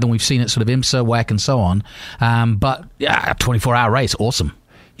different crowd than we've seen at sort of IMSA, WEC, and so on. But yeah, a 24-hour race, awesome.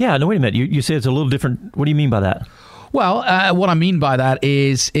 Yeah, no, wait a minute. You say it's a little different. What do you mean by that? Well, what I mean by that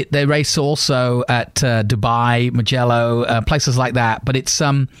is they race also at Dubai, Mugello, places like that. But it's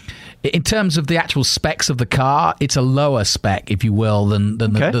in terms of the actual specs of the car, it's a lower spec, if you will, than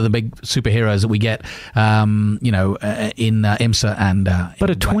the big superheroes that we get, in IMSA and. But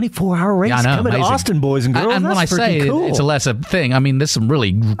a 24-hour race coming to Austin, boys and girls. And when I say cool. it's a lesser thing, I mean there's some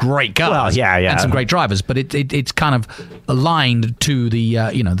really great cars, and some great drivers, but it's kind of aligned to the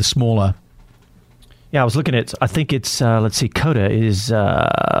the smaller. Yeah, I was looking at. I think it's COTA is.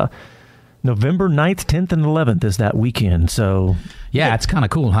 November 9th, 10th, and 11th is that weekend. So yeah, it's kind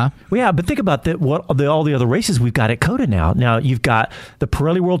of cool, huh? Well, yeah, but think about that. All the other races we've got at COTA now. Now you've got the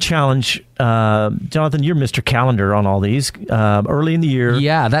Pirelli World Challenge. Jonathan, you're Mr. Calendar on all these. Early in the year.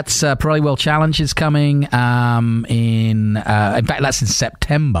 Yeah, that's Pirelli World Challenge is coming in fact, that's in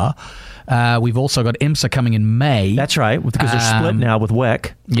September. We've also got IMSA coming in May. That's right, because they're split now with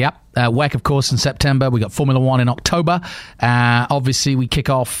WEC. Yep. WEC, of course, in September. We got Formula One in October. Obviously, we kick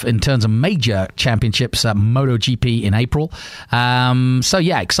off in terms of major championships, MotoGP in April. So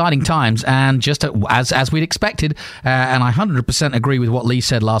yeah, exciting times, and just as we'd expected. And I 100% agree with what Lee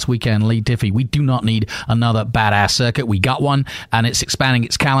said last weekend. Lee Diffie, we do not need another badass circuit. We got one, and it's expanding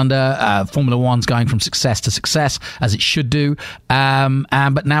its calendar. Formula One's going from success to success, as it should do.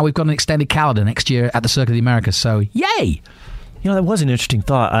 But now we've got an extended calendar next year at the Circuit of the Americas. So yay! That was an interesting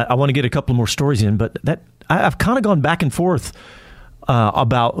thought. I want to get a couple more stories in, but I've kind of gone back and forth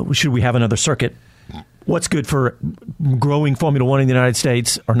about should we have another circuit? What's good for growing Formula One in the United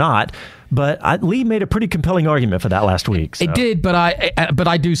States or not? But Lee made a pretty compelling argument for that last week. So. It did, but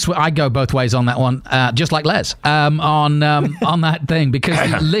I go both ways on that one, just like Les on that thing,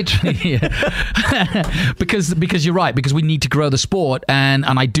 because literally, because you're right, because we need to grow the sport, and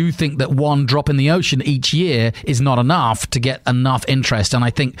I do think that one drop in the ocean each year is not enough to get enough interest, and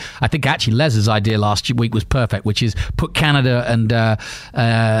I think actually Les's idea last week was perfect, which is put Canada and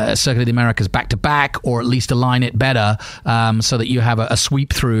Circuit of the Americas back to back, or at least align it better, so that you have a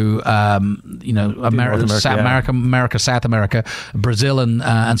sweep through. America, South America, Brazil,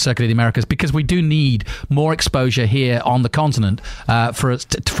 and Circuit of the Americas, because we do need more exposure here on the continent for it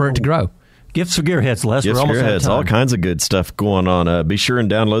to grow. Gifts for gearheads, Les. Gifts We're almost gearheads, all kinds of good stuff going on. Be sure and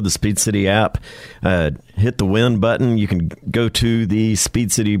download the Speed City app. Hit the win button. You can go to the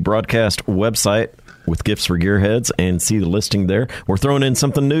Speed City broadcast website with Gifts for Gearheads and see the listing there. We're throwing in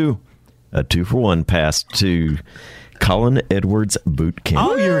something new, a 2-for-1 pass to Colin Edwards Boot Camp.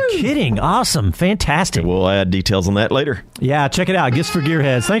 Oh, you're kidding. Awesome. Fantastic. We'll add details on that later. Yeah, check it out. Gifts for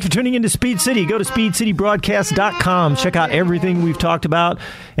Gearheads. Thanks for tuning into Speed City. Go to speedcitybroadcast.com. Check out everything we've talked about,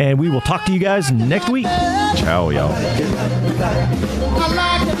 and we will talk to you guys next week. Ciao, y'all.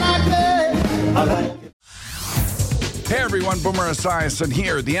 Hey everyone, Boomer Esiason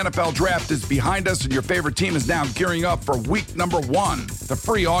here. The NFL draft is behind us and your favorite team is now gearing up for week number 1. The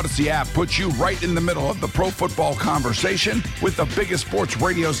free Odyssey app puts you right in the middle of the pro football conversation with the biggest sports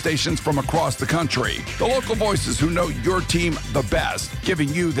radio stations from across the country. The local voices who know your team the best, giving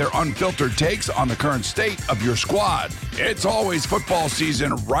you their unfiltered takes on the current state of your squad. It's always football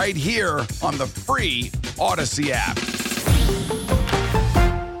season right here on the free Odyssey app.